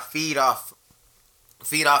I feed off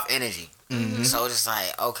energy. So it's just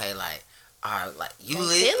like okay, like all right, like you I'm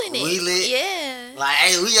lit, feeling it. we lit. Yeah. Like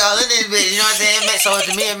hey, we all in this bitch. You know what I'm saying?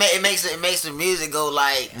 So to me, it makes the music go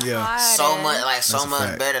like. Yeah. So Harder. much, like That's a much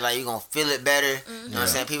fact. better. Like you gonna feel it better. You know what Yeah. I'm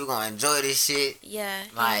saying? People gonna enjoy this shit. Yeah.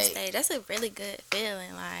 Like- Stage. That's a really good feeling.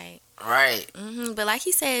 Like. Right. But like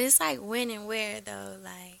he said, it's like when and where though.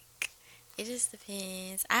 Like it just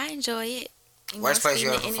depends. I enjoy it. Worst place you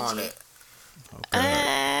ever feeling the performed energy.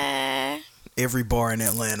 at? Every bar in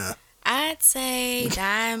Atlanta. I'd say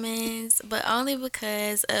Diamonds, but only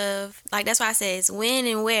because of like that's why I said it's when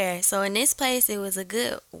and where. So in this place, it was a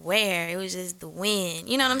good where. It was just the when.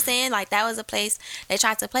 You know what I'm saying? Like that was a place they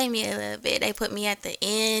tried to play me a little bit. They put me at the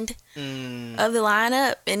end of the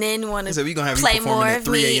lineup, and then wanted So we gonna have you play performing more at of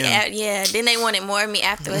 3 me. a.m. Yeah, then they wanted more of me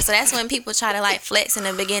afterwards. So that's when people try to like flex in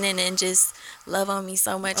the beginning and just love on me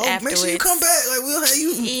so much Oh, afterwards. make sure you come back. Like we'll have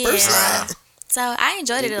you first Yeah. line. So I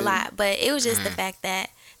enjoyed it a do. lot, but it was just the fact that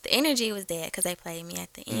the energy was there because they played me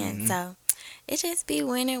at the end. So it just be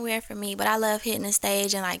when and where for me. But I love hitting the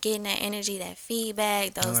stage and like getting that energy, that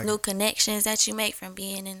feedback, those like new connections that you make from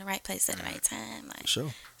being in the right place at the right time. Like Sure.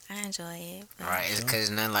 I enjoy it. But Right. It's because it's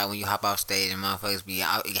nothing like when you hop off stage and motherfuckers be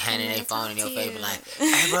out handing Yeah, their phone talk in your to face, you. be like,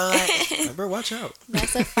 "Hey, bro, like, Like, bro, watch out.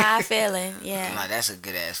 That's a fire feeling. Yeah. like that's a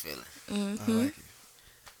good ass feeling." I like it.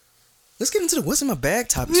 Let's get into the what's in my bag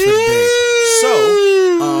topics for the day.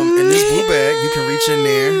 So, in this blue bag, you can reach in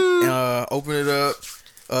there, open it up.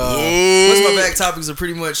 What's in my bag topics are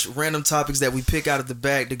pretty much random topics that we pick out of the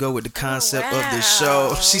bag to go with the concept of the show.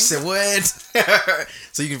 wow. She said, "What?"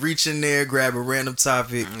 So you can reach in there, grab a random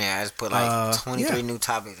topic. Yeah, I just put like 23 yeah. new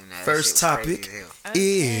topics in there. First That shit was topic crazy as hell.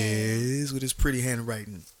 is with his pretty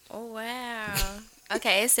handwriting. Oh, wow.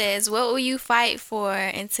 Okay, it says, what will you fight for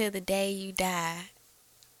until the day you die?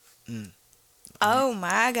 Oh,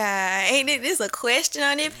 my God. Ain't it this a question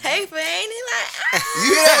on this paper? Ain't it like,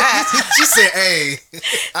 Yeah, she said, "Hey,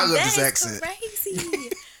 I love this that is accent." crazy.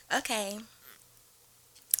 Okay.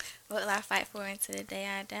 What will I fight for until the day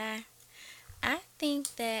I die? I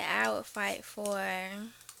think that I would fight for,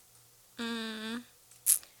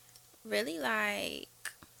 really like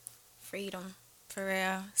freedom. For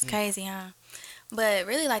real. It's crazy, huh? But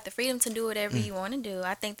really like the freedom to do whatever you want to do.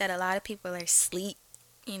 I think that a lot of people are asleep,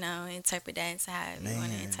 interpret that into how you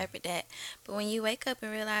want to Man. interpret that. But when you wake up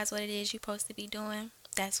and realize what it is you're supposed to be doing,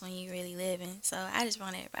 that's when you really living. So I just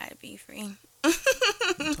want everybody to be free.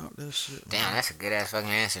 Talk that shit. Damn, that's a good ass fucking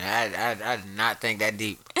answer. I did not think that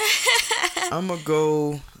deep. I'm gonna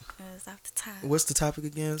go. It's off the top. What's the topic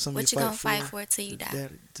again? Somebody What you gonna fight for till you die?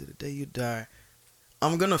 To the day you die.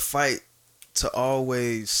 I'm gonna fight to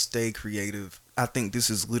always stay creative. I think this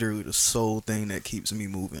is literally the sole thing that keeps me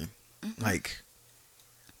moving. Like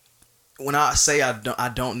when I say I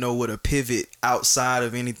don't know what a pivot outside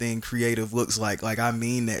of anything creative looks like I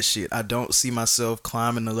mean that shit. I don't see myself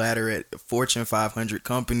climbing the ladder at a Fortune 500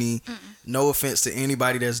 company. No offense to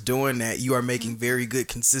anybody that's doing that. You are making very good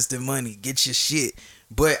consistent money. Get your shit.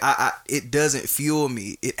 But it doesn't fuel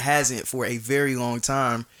me. It hasn't for a very long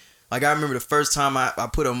time. Like I remember the first time I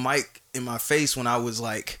put a mic in my face when I was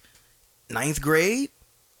like 9th grade,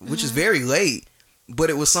 which is very late. but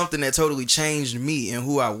it was something that totally changed me and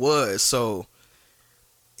who I was. So,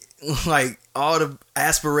 like, all the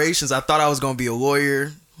aspirations, I thought I was gonna be a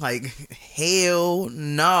lawyer. Like, hell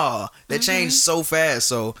nah. That changed so fast.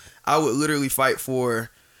 So I would literally fight for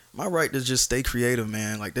my right to just stay creative,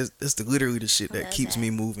 man. Like, that's literally the shit that keeps me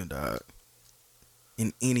moving, dog.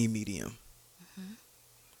 In any medium.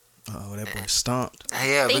 Oh, that boy stomped.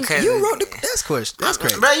 Yeah, because You wrote the that's question. That's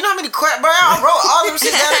crazy. Bro, you know how many questions, bro? I wrote all them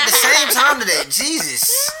shit down at the same time today.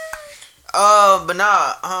 Jesus. But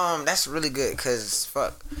nah, that's really good, cause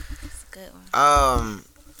fuck. That's a good one.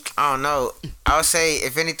 I don't know. I would say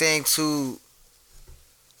if anything to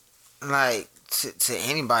like to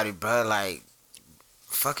anybody, bro, like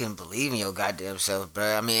fucking believe in your goddamn self,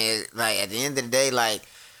 bro. I mean, like at the end of the day, like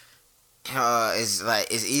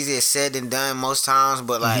it's easier said than done most times,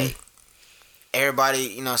 but like everybody,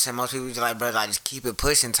 you know what I'm saying, most people just like, bro, like just keep it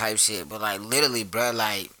pushing type shit. But like literally, bro,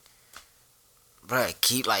 like bro,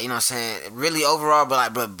 keep like, you know what I'm saying, really overall, but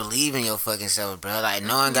like, bro, believe in your fucking self, bro. Like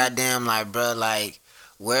knowing goddamn, like, bro, like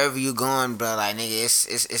wherever you going, bro, like nigga,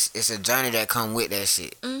 it's a journey that come with that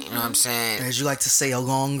shit. You know what I'm saying? As you like to say, a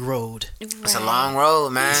long road. It's a long road,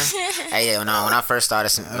 man. Hey, yeah, no, when I first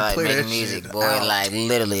started like play making that music, shit boy, out. like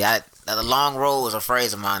literally, the long road was a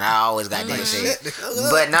phrase of mine. I always got that shit.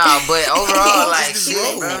 But nah, but overall, like This shit,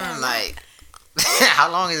 road. bro, like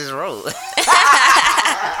how long is this road?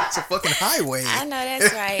 It's a fucking highway. I know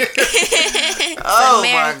that's right. Oh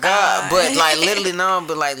my marathon. god! But like literally, no,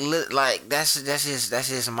 but like that's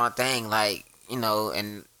just my thing. Like, you know,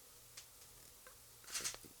 and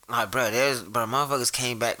like, bro, motherfuckers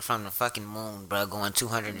came back from the fucking moon, bro, going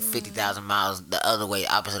 250,000 miles the other way,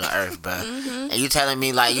 opposite of Earth, bro. And you telling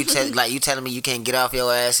me like you telling me you can't get off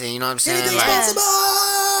your ass, and you know what I'm saying? Anything's Like,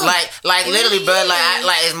 possible. like literally, bro.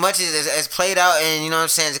 Like as much as played out, and you know what I'm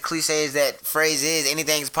saying, as cliche as that phrase is,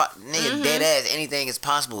 anything's nigga dead ass. Anything is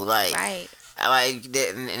possible. Like, Right. I like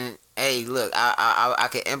that. And hey, look, I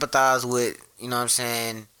can empathize with, you know what I'm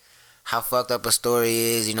saying, how fucked up a story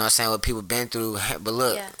is. You know what I'm saying, what people been through. But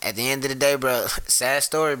look, at the end of the day, bro, sad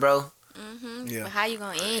story, bro. Yeah. But how you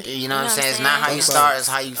gonna end it? You know what I'm saying? It's not how you start, it's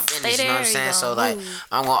how you finish. Stay You know what I'm there, saying? you So gonna like, move.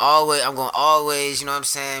 I'm gonna always, you know what I'm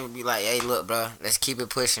saying? Be like, hey, look, bro, let's keep it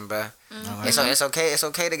pushing, bro. It's okay. It's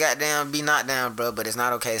okay to goddamn be knocked down, bro. But it's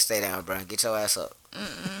not okay to stay down, bro. Get your ass up.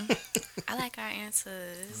 I like our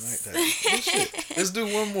answers. Like that. Good shit. Let's do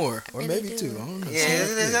one more, or really maybe do. two. I don't know. Yeah,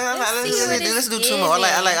 let's do two giving. more. I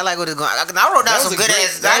like what it's going. I wrote down some good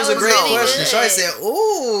ass. That was a great really question. good. Shawty said,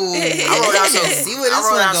 "Ooh, I wrote down some. see where this I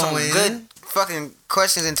wrote one down some going." good fucking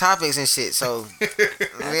questions and topics and shit. So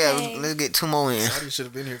yeah, let's get two more in. Shawty should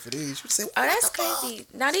have been here for these. She said, Oh, that's crazy.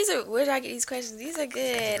 Now these are, where did I get these questions? These are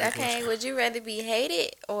good. Okay, would you rather be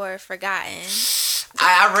hated or forgotten?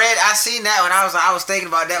 I seen that one. I was thinking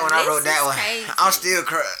about that when I This wrote that is one. crazy. I'm still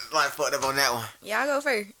like fucked up on that one. Y'all go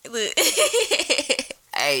first. Look.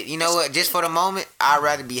 Hey, you know what? Just for the moment, I'd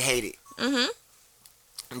rather be hated.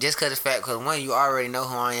 Mm-hmm. Just cause the fact, cause one, you already know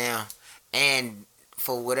who I am, and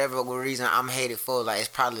for whatever reason I'm hated for, like it's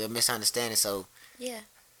probably a misunderstanding. So Yeah.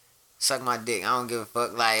 suck my dick. I don't give a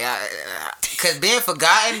fuck. Like, cause being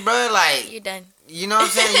forgotten, bro. Like, You're done. you know what I'm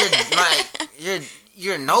saying? You're like,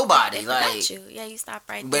 you're nobody. They Like, forgot you. Yeah, you stop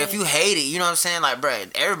right but there. if you hate it, you know what I'm saying? Like, bro,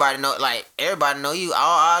 everybody know you.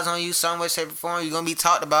 All eyes on you, some way, shape, or form. You're gonna be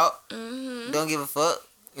talked about. Mm-hmm. Don't give a fuck.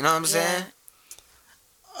 You know what I'm saying?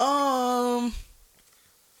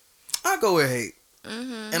 I go with hate,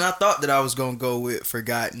 Mm-hmm. and I thought that I was gonna go with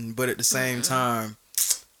forgotten, but at the same time,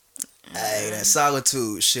 hey, that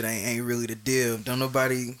solitude shit ain't really the deal. Don't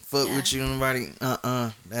nobody fuck with you. Nobody.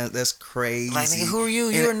 That's crazy. Like, nigga, who are you?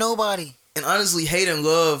 And- You're nobody. And honestly, hate and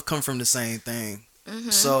love come from the same thing.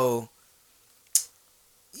 Mm-hmm. So,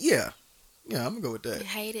 yeah, I'm gonna go with You that.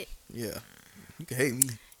 hate it. Yeah, you can hate me.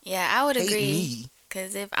 Yeah, I would Hate agree. me.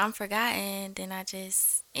 Because if I'm forgotten, then I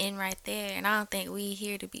just end right there. And I don't think we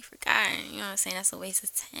here to be forgotten. You know what I'm saying? That's a waste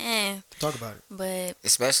of time. Talk about it. But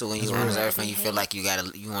Especially when you That's on real. Earth and you feel like you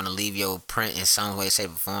want to leave your print in some way,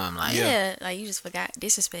 shape, or form. Like, yeah, like you just forgot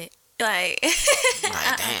disrespect. Like,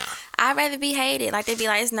 like damn. I'd rather be hated. Like, they'd be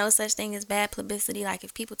like, it's no such thing as bad publicity. Like,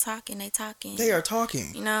 if people talking, they talking. They are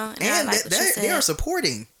talking, You know? I and like what you they are said.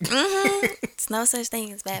 supporting. It's no such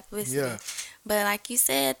thing as bad publicity. Yeah. But like you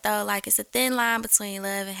said, though, like, it's a thin line between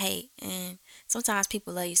love and hate. And sometimes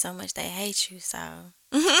people love you so much they hate you. So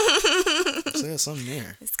Said something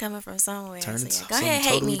there. it's coming from somewhere. Turn So into yeah, go something ahead, hate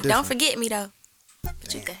totally me. different. Don't forget me, though.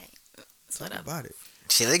 But you can hate. That's Talk what up. about it.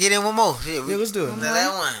 Shit, let's get in one more. Shit, Yeah, let's do it. Now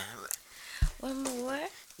that one. One more.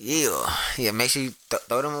 Yeah. Make sure you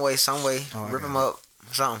throw them away some way. Oh, I Rip got them it. up.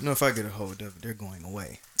 Something. You know, if I get a hold of it, they're going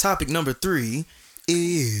away. Topic number 3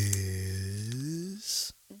 is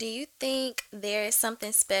Do you think there's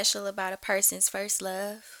something special about a person's first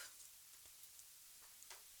love?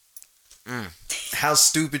 How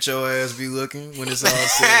stupid your ass be looking when it's all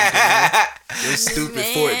said and done. Your stupid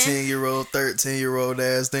Man. 14-year-old, 13-year-old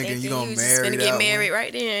ass thinking you gonna marry that get one. married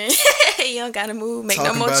right then. You don't gotta move, make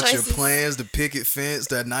Talking no more about choices. your plans, the picket fence,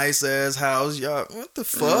 that nice ass house. Y'all, what the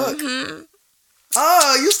fuck? Mm-hmm.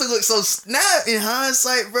 Oh, I used to look so snap in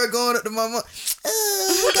hindsight, bro. Going up to my mom.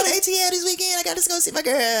 Oh, go to ATL this weekend. I gotta go see my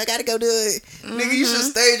girl. I gotta go do it. Nigga, you should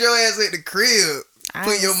stay your ass at the crib.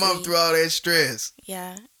 Put your mom Honestly. through all that stress.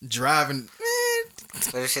 Yeah. Driving, man.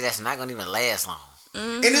 But this shit that's not gonna even last long.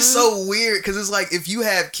 And it's so weird because it's like if you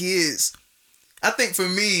have kids, I think for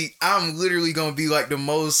me, I'm literally gonna be like the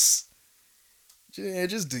most. Yeah,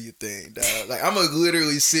 just do your thing, dog. Like I'm gonna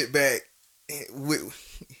literally sit back with.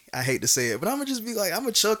 I hate to say it, but I'm gonna just be like, I'm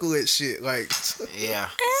gonna chuckle at shit. Like, Yeah.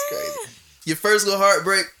 it's crazy. Your first little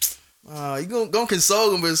heartbreak, you gonna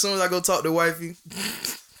console them, but as soon as I go talk to wifey,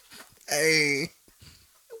 hey,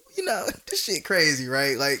 you know, this shit crazy,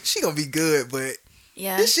 right? Like, she gonna be good, but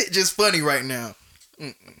Yeah. this shit just funny right now.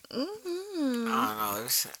 I don't know.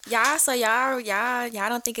 Y'all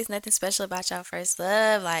don't think it's nothing special about y'all first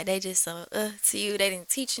love? Like they just so to you, they didn't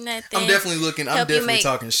teach you nothing. I'm definitely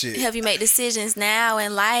talking shit. Help you make decisions now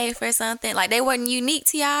in life or something. Like they wasn't unique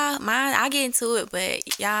to y'all. Mine, I get into it,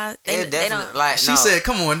 but y'all, they don't. Like She no. said,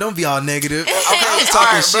 "Come on, don't be all negative." Okay, I was talking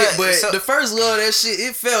alright, shit, but so- the first love, that shit,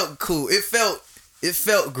 it felt cool. It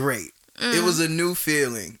felt great. It was a new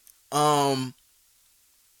feeling.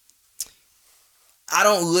 I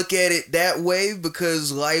don't look at it that way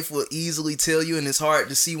because life will easily tell you, and it's hard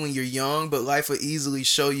to see when you're young, but life will easily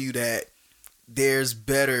show you that there's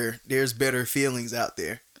better feelings out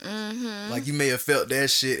there. Like you may have felt that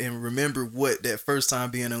shit and remember what that first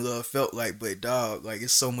time being in love felt like, but dog, like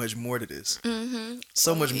it's so much more to this.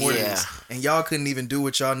 So much more to this. And y'all couldn't even do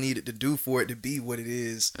what y'all needed to do for it to be what it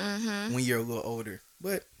is when you're a little older.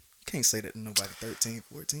 But you can't say that to nobody 13,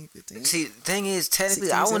 14, 15. See, the thing is, technically,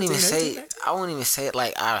 16, I wouldn't even 17, say, I wouldn't even say it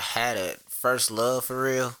like I had a first love for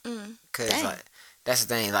real. Cause Dang. like that's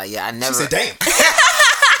the thing. Like yeah, I never. She said, damn.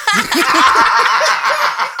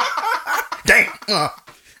 Damn.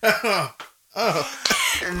 Y'all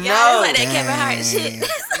No, like that Kevin Hart shit.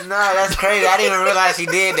 no, that's crazy. I didn't even realize she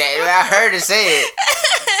did that. I heard her say it,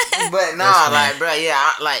 but no, That's like, bro, yeah,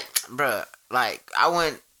 I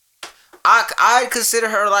went. I consider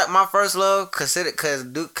her like my first love. Consider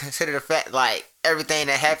the fact like everything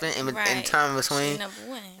that happened in Right. time between. She number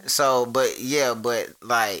one. So, but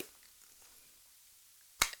like,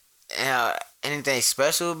 anything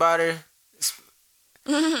special about her?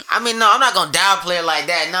 I mean, no, I'm not gonna downplay it like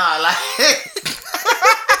that. No, like,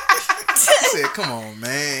 I said, come on,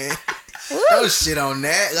 man. Don't shit on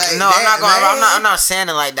that. Like, no, I'm not gonna. man. I'm not saying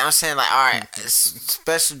it like that. I'm saying like, all right, it's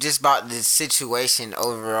special just about the situation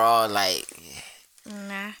overall. Like,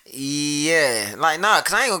 Nah. yeah, like, nah,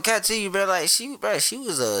 cause I ain't gonna catch you, bro. Like, she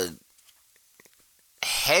was a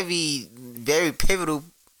heavy, very pivotal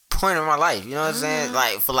point in my life. You know what I'm saying?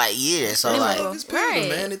 Like for like years. So like, It's pivotal, Right.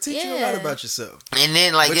 man. It teaches you a Yeah. lot about yourself. and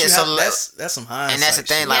then like But yeah, you so have, that's some hindsight. and that's the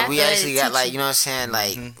thing, shit. like Yeah, I we feel actually it got teach like, you. you know what I'm saying,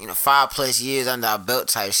 like, 5+ years under our belt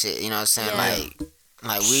type shit, you know what I'm saying? Yeah.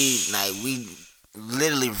 Like we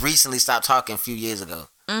literally recently stopped talking a few years ago.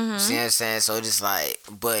 You see what I'm saying? So it's just like,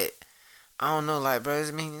 but I don't know, like, bro, I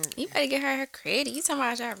mean, You better give her credit. You talking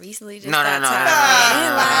about y'all recently just no. stopped talking.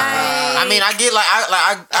 I Like, mean, I get like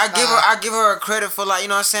I give her a credit for, like, you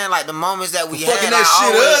know what I'm saying, like the moments that we had. fucking that I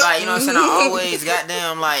shit always up. like, you know what I'm saying, I always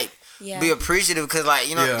goddamn like yeah. be appreciative because, like,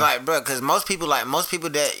 you know, Yeah. like, bro, because most people that,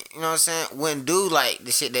 you know what I'm saying, wouldn't do like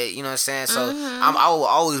the shit that, you know what I'm saying. So I will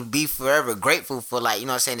always be forever grateful for, like, you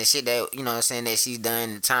know what I'm saying, the shit that, you know what I'm saying, that she's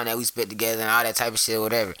done, the time that we spent together and all that type of shit,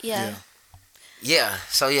 whatever. Yeah. Yeah.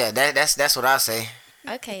 So yeah, that's what I say.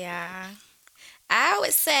 Okay, y'all. I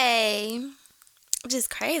would say, just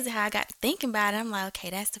crazy how I got to thinking about it. I'm like, okay,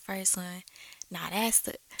 that's the first one. Nah, that's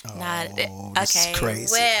the. this is Okay.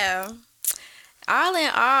 crazy. Well, all in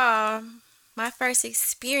all, my first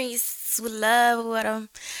experience with love with them,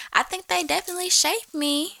 I think they definitely shaped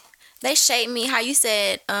me. They shaped me. How you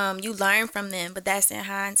said, you learn from them, but that's in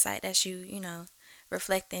hindsight. That's you know,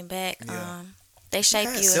 reflecting back. Yeah. They shape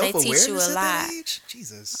Yeah, you and they teach you a self-awareness at that lot. age?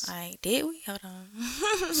 Jesus. Like, did we? Hold on.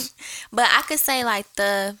 But I could say, like,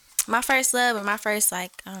 my first love or my first,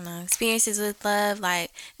 like, I don't know, experiences with love,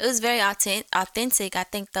 like, it was very authentic. I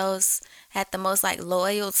think those had the most, like,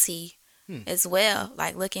 loyalty as well.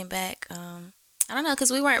 Like, looking back, I don't know,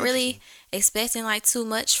 because we weren't really expecting, like, too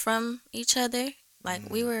much from each other. Like,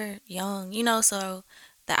 we were young, you know, so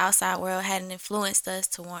the outside world hadn't influenced us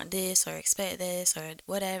to want this or expect this or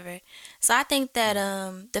whatever. So I think that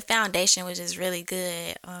the foundation was just really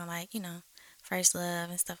good on, like, you know, first love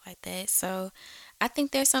and stuff like that. So I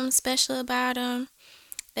think there's something special about them.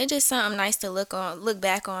 They're just something nice to look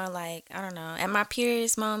back on. Like, I don't know, at my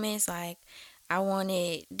purest moments, like, I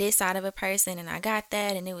wanted this out of a person and I got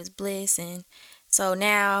that and it was bliss. And so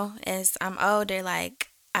now as I'm older, like,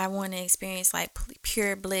 I want to experience like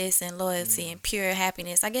pure bliss and loyalty and pure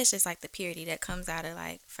happiness. I guess just like the purity that comes out of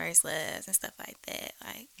like first loves and stuff like that.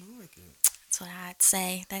 Like, that's what I'd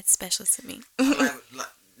say. That's special to me.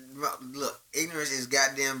 Look, ignorance is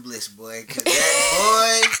goddamn bliss, boy. 'Cause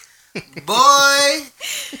that boy,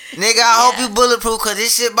 nigga, I hope you bulletproof, cause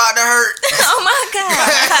this shit about to hurt. Oh my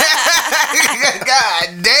god.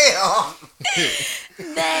 God damn.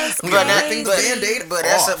 That's Band-Aid but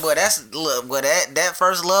that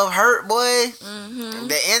first love hurt, boy. Mm-hmm.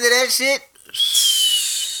 The end of that shit,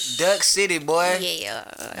 Duck City, boy. Yeah.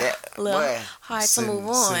 Boy. Hard to move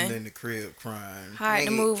on. Sitting in the crib crying. Hard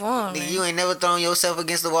to move on. Nigga, you ain't never thrown yourself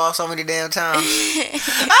against the wall so many damn times.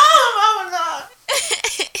 Oh my god.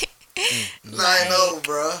 I know,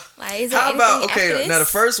 bro. Like, is there How about, anything okay, after now the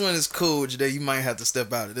this? first one is cool, Jade. You might have to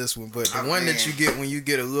step out of this one, but the one that you get when you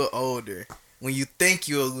get a little older, when you think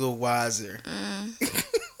you're a little wiser.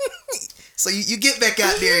 So you get back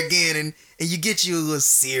out there again and you get you a little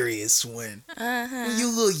serious one. When you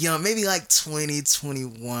a little young, maybe like 20,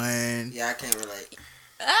 21. Yeah, I can't relate.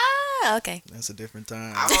 Ah, okay. That's a different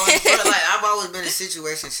time. I've always been in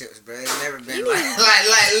situationships, bro. It's never been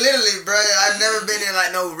like literally, bro. I've never been in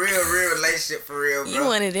like no real relationship for real, bro. You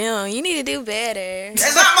one of them. You need to do better.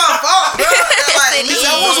 That's not my fault, bro. Like, It I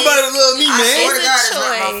is. want somebody to love me, man. I swear to It's God, a it's not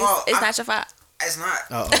my choice. fault. It's not your fault. It's not.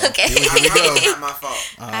 Uh-oh. Okay. Here we go. It's not my fault.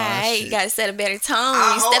 Alright, you gotta set a better tone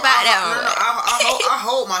when you step out there. I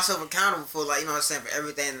hold myself accountable for, like, you know what I'm saying, for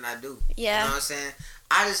everything that I do. Yeah. You know what I'm saying?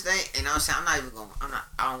 I just think, you know what I'm saying,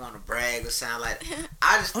 I don't want to brag or sound like,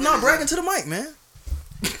 I just I'm not bragging to the mic, man.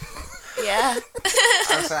 Yeah.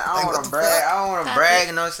 I'm saying, I don't want to brag. I don't want to brag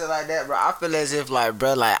and no shit like that, bro. I feel as if, like,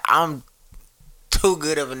 bro, like, I'm too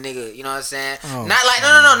good of a nigga, you know what I'm saying? Oh, not like,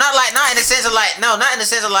 not in the sense of like, not in the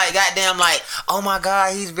sense of like, goddamn, like, oh my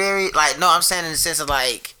god, he's very, like, no, I'm saying in the sense of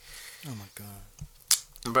like, Oh my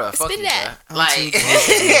god. bro, fuck Spit you, that. bro. Like,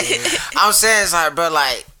 I'm saying it's like, bro,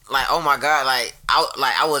 like, oh my god, like,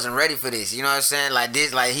 I wasn't ready for this, you know what I'm saying? Like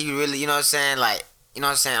this, like, he really, you know what I'm saying? Like, you know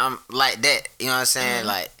what I'm saying? I'm like that, you know what I'm saying?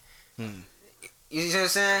 Like, you know what I'm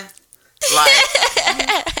saying?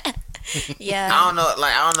 Like, Yeah. I don't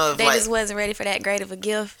know if They like, just wasn't ready for that great of a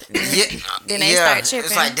gift. yeah, Then they start tripping.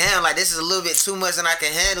 It's like, damn, like, this is a little bit too much than I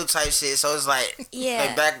can handle type shit. So it's like,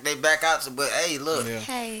 Yeah. they back out to, but hey, look, Yeah.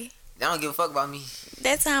 Hey, they don't give a fuck about me.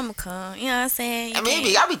 that time will come. You know what I'm saying? I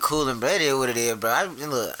mean, I be coolin', bro. It is what it is, bro.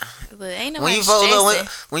 Look, But ain't when nobody you stressing.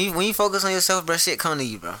 when you focus on yourself, bro, shit come to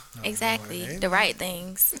you, bro. Exactly. Lord, The right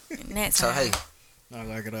things. And that's So hey, I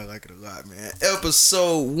like it a lot, man.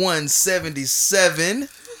 Episode 177,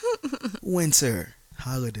 Winter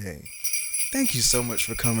Holiday. Thank you so much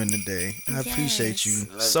for coming today. I appreciate you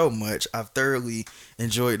so much. I've thoroughly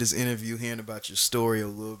enjoyed this interview, hearing about your story a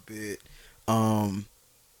little bit.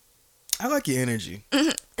 I like your energy.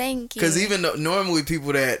 Thank you. Because even though normally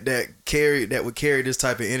people that would carry this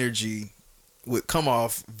type of energy would come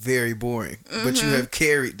off very boring, but you have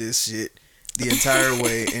carried this shit the entire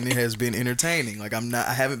way, and it has been entertaining. Like, I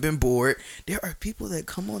haven't been bored. There are people that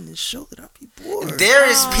come on this show that I'll be bored. there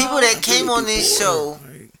is people that came on this show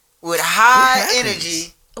with high What happens?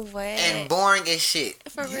 energy What? and boring as shit.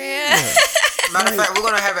 For real? Matter of fact, we're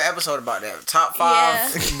gonna have an episode about that. Top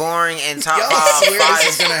 5 boring and top Y'all 5 swear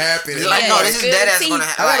this is gonna happen. Like, no, this is Good dead ass tea. gonna I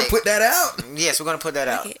happen. gotta Like, put that out. yes, we're gonna put that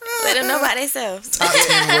out. Let them know about themselves. Top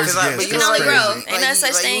 10 worst Like, guests. but you can know, only like, grow. like, Ain't no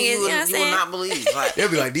such thing as, you know what I'm you will saying? not believe. Like, They'll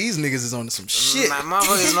be like, these niggas is on some shit. like,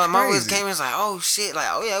 motherfuckers Crazy. came in, it's like, oh shit, like,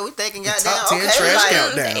 oh yeah, we thinking The goddamn top 10 okay, trash like,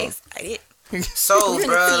 count. They Countdown. excited. So, Unity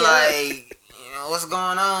bro, up. like, you know, what's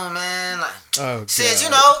going on, man? Like, Oh, shit, God. you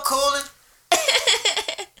know, cooling.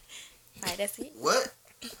 Like, that's it. What?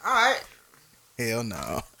 All right. Hell no.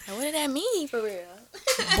 Like, what did that mean for real?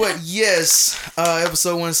 But yes,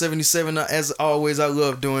 episode 177. As always, I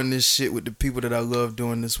love doing this shit with the people that I love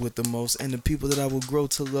doing this with the most, and the people that I will grow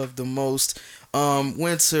to love the most.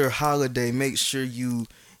 Winter holiday. Make sure you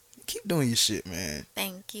keep doing your shit, man.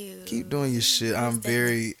 Thank you. Keep doing your shit. I'm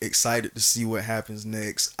very excited to see what happens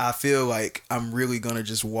next. I feel like I'm really gonna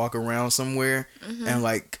just walk around somewhere and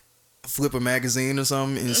like flip a magazine or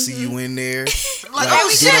something and see you in there. Like, Like, oh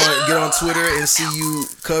shit. get on Twitter and see you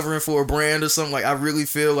covering for a brand or something. Like, I really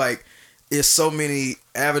feel like it's so many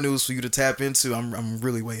avenues for you to tap into. I'm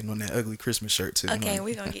really waiting on that ugly Christmas shirt too. Okay,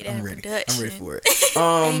 we're gonna get that in ready. production. I'm ready for it.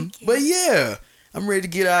 But yeah, I'm ready to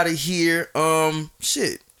get out of here.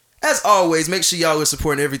 Shit. As always, make sure y'all are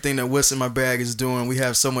supporting everything that What's in My Bag is doing. We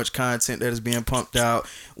have so much content that is being pumped out.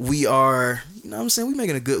 We are, you know what I'm saying, we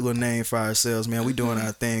making a good little name for ourselves, man. We doing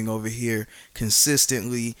our thing over here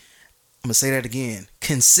consistently. I'm gonna say that again.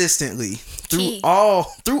 Consistently. Through all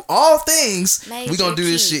things, we gonna do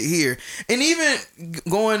this shit here. And even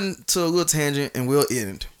going to a little tangent, and we'll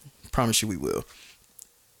end. Promise you we will.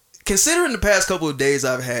 Considering the past couple of days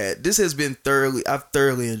I've had, I've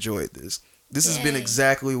thoroughly enjoyed this. This has been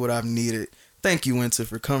exactly what I've needed. Thank you, Winter,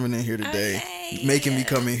 for coming in here today. Okay, making me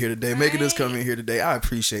come in here today. Making us come in here today. I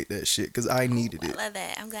appreciate that shit because I needed it. I love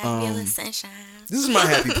that. I'm glad to be a little sunshine. This is my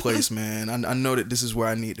happy place, man. I know that this is where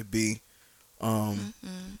I need to be. And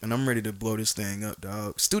I'm ready to blow this thing up,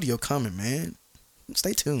 dog. Studio coming, man.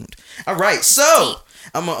 Stay tuned. All right, so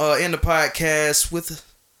I'm going to end the podcast with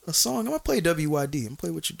a song. I'm going to play WYD. I'm going to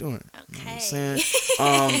play What You Doing. Okay. You know what I'm saying?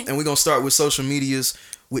 And we're going to start with social medias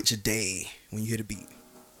with your day when you hear the beat.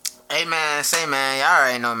 Hey man, say man, y'all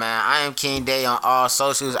already know man. I am King Day on all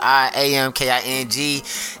socials. IAMKINGDE.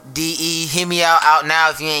 Hit me out now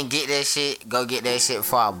if you ain't get that shit. Go get that shit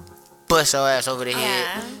before I bust your ass over the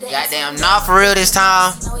head. Goddamn, not for real this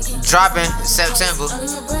time. Dropping September.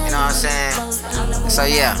 You know what I'm saying? So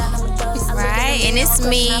yeah. Right, and it's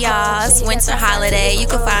me, y'all. It's Winter Holiday. You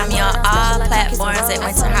can find me on all platforms at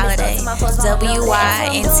Winter Holiday.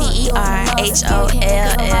 WYNTERHOLLIDAY.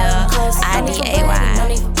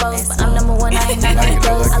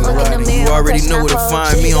 You already know where to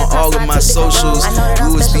find me on all of my socials.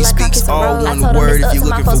 Louis B Speaks, all one word. If you're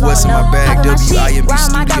looking for What's in My Bag, WIMB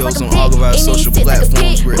Studios on all of our social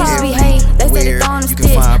platforms. We're everywhere. You can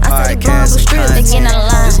find podcasts and content.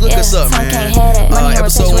 Just look us up, man.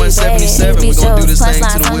 Episode 177, we're gonna do this thing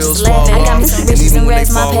to the wheels fall off. And even when they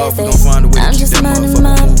fall off, we're gonna find a way to keep that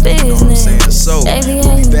motherfucker moving. You know what I'm saying? So,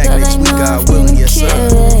 we'll be back next week, God willing. Yes, sir.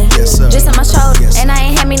 Yes, sir. Just on my shoulder, and I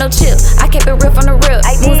ain't had me no chip. I kept it real from the real.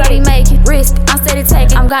 Moves I be making, risk, I'm steady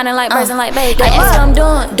taking. I'm grinding like birds and like bacon. That's what I'm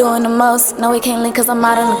doing the most. No, we can't link cause I'm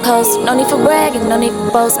out on the coast. No need for bragging, no need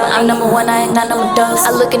for boast. But I'm number one, I ain't not number dose.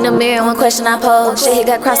 I look in the mirror, one question I pose. Shit, he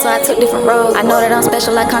got crossed, so I took different roads. I know that I'm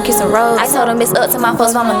special like Conquest and Rose. I told him it's up to my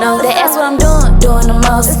folks, mama knows. They ask what I'm doing the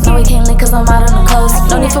most. No, we can't link cause I'm out on the coast.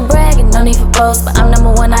 No need for bragging, no need for boast. But I'm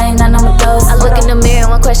number one, I ain't not number dose. I look in the mirror,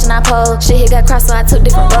 one question I pose. Shit, he got crossed, so I took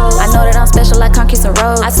different roads. I know that I'm special like Conquest and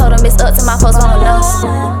Rose. I told him it's up to my folks, mama knows.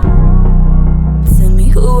 Tell me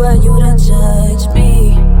who are you to judge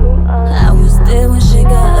me? I was there when shit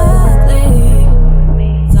got ugly.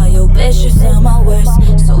 Saw your best, you saw my worst.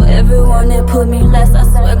 So everyone that put me last, I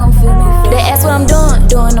swear gon' feel me first. They ask what I'm doing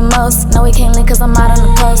the most. No, we can't link cause I'm out on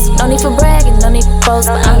the coast. No need for bragging, no need for boast.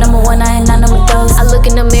 But I'm number one, I ain't not number dose. I look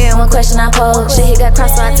in the mirror, one question I pose. Shit, he got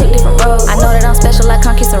crossed, so I took different roads. I know that I'm special like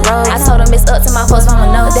Conquest and Rose. I told him it's up to my folks, mama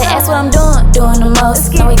knows. They ask what I'm doing the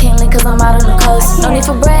most. No, we can't link cause I'm out on the coast. No need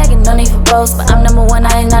for bragging, no need for boast. But I'm number one,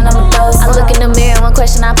 I ain't not number dose. I look in the mirror, one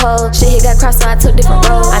question I pose. Shit, he got crossed, so I took different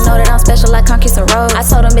roads. I know that I'm special like Conquest and Rose. I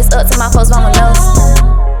told him it's up to my folks, mama knows.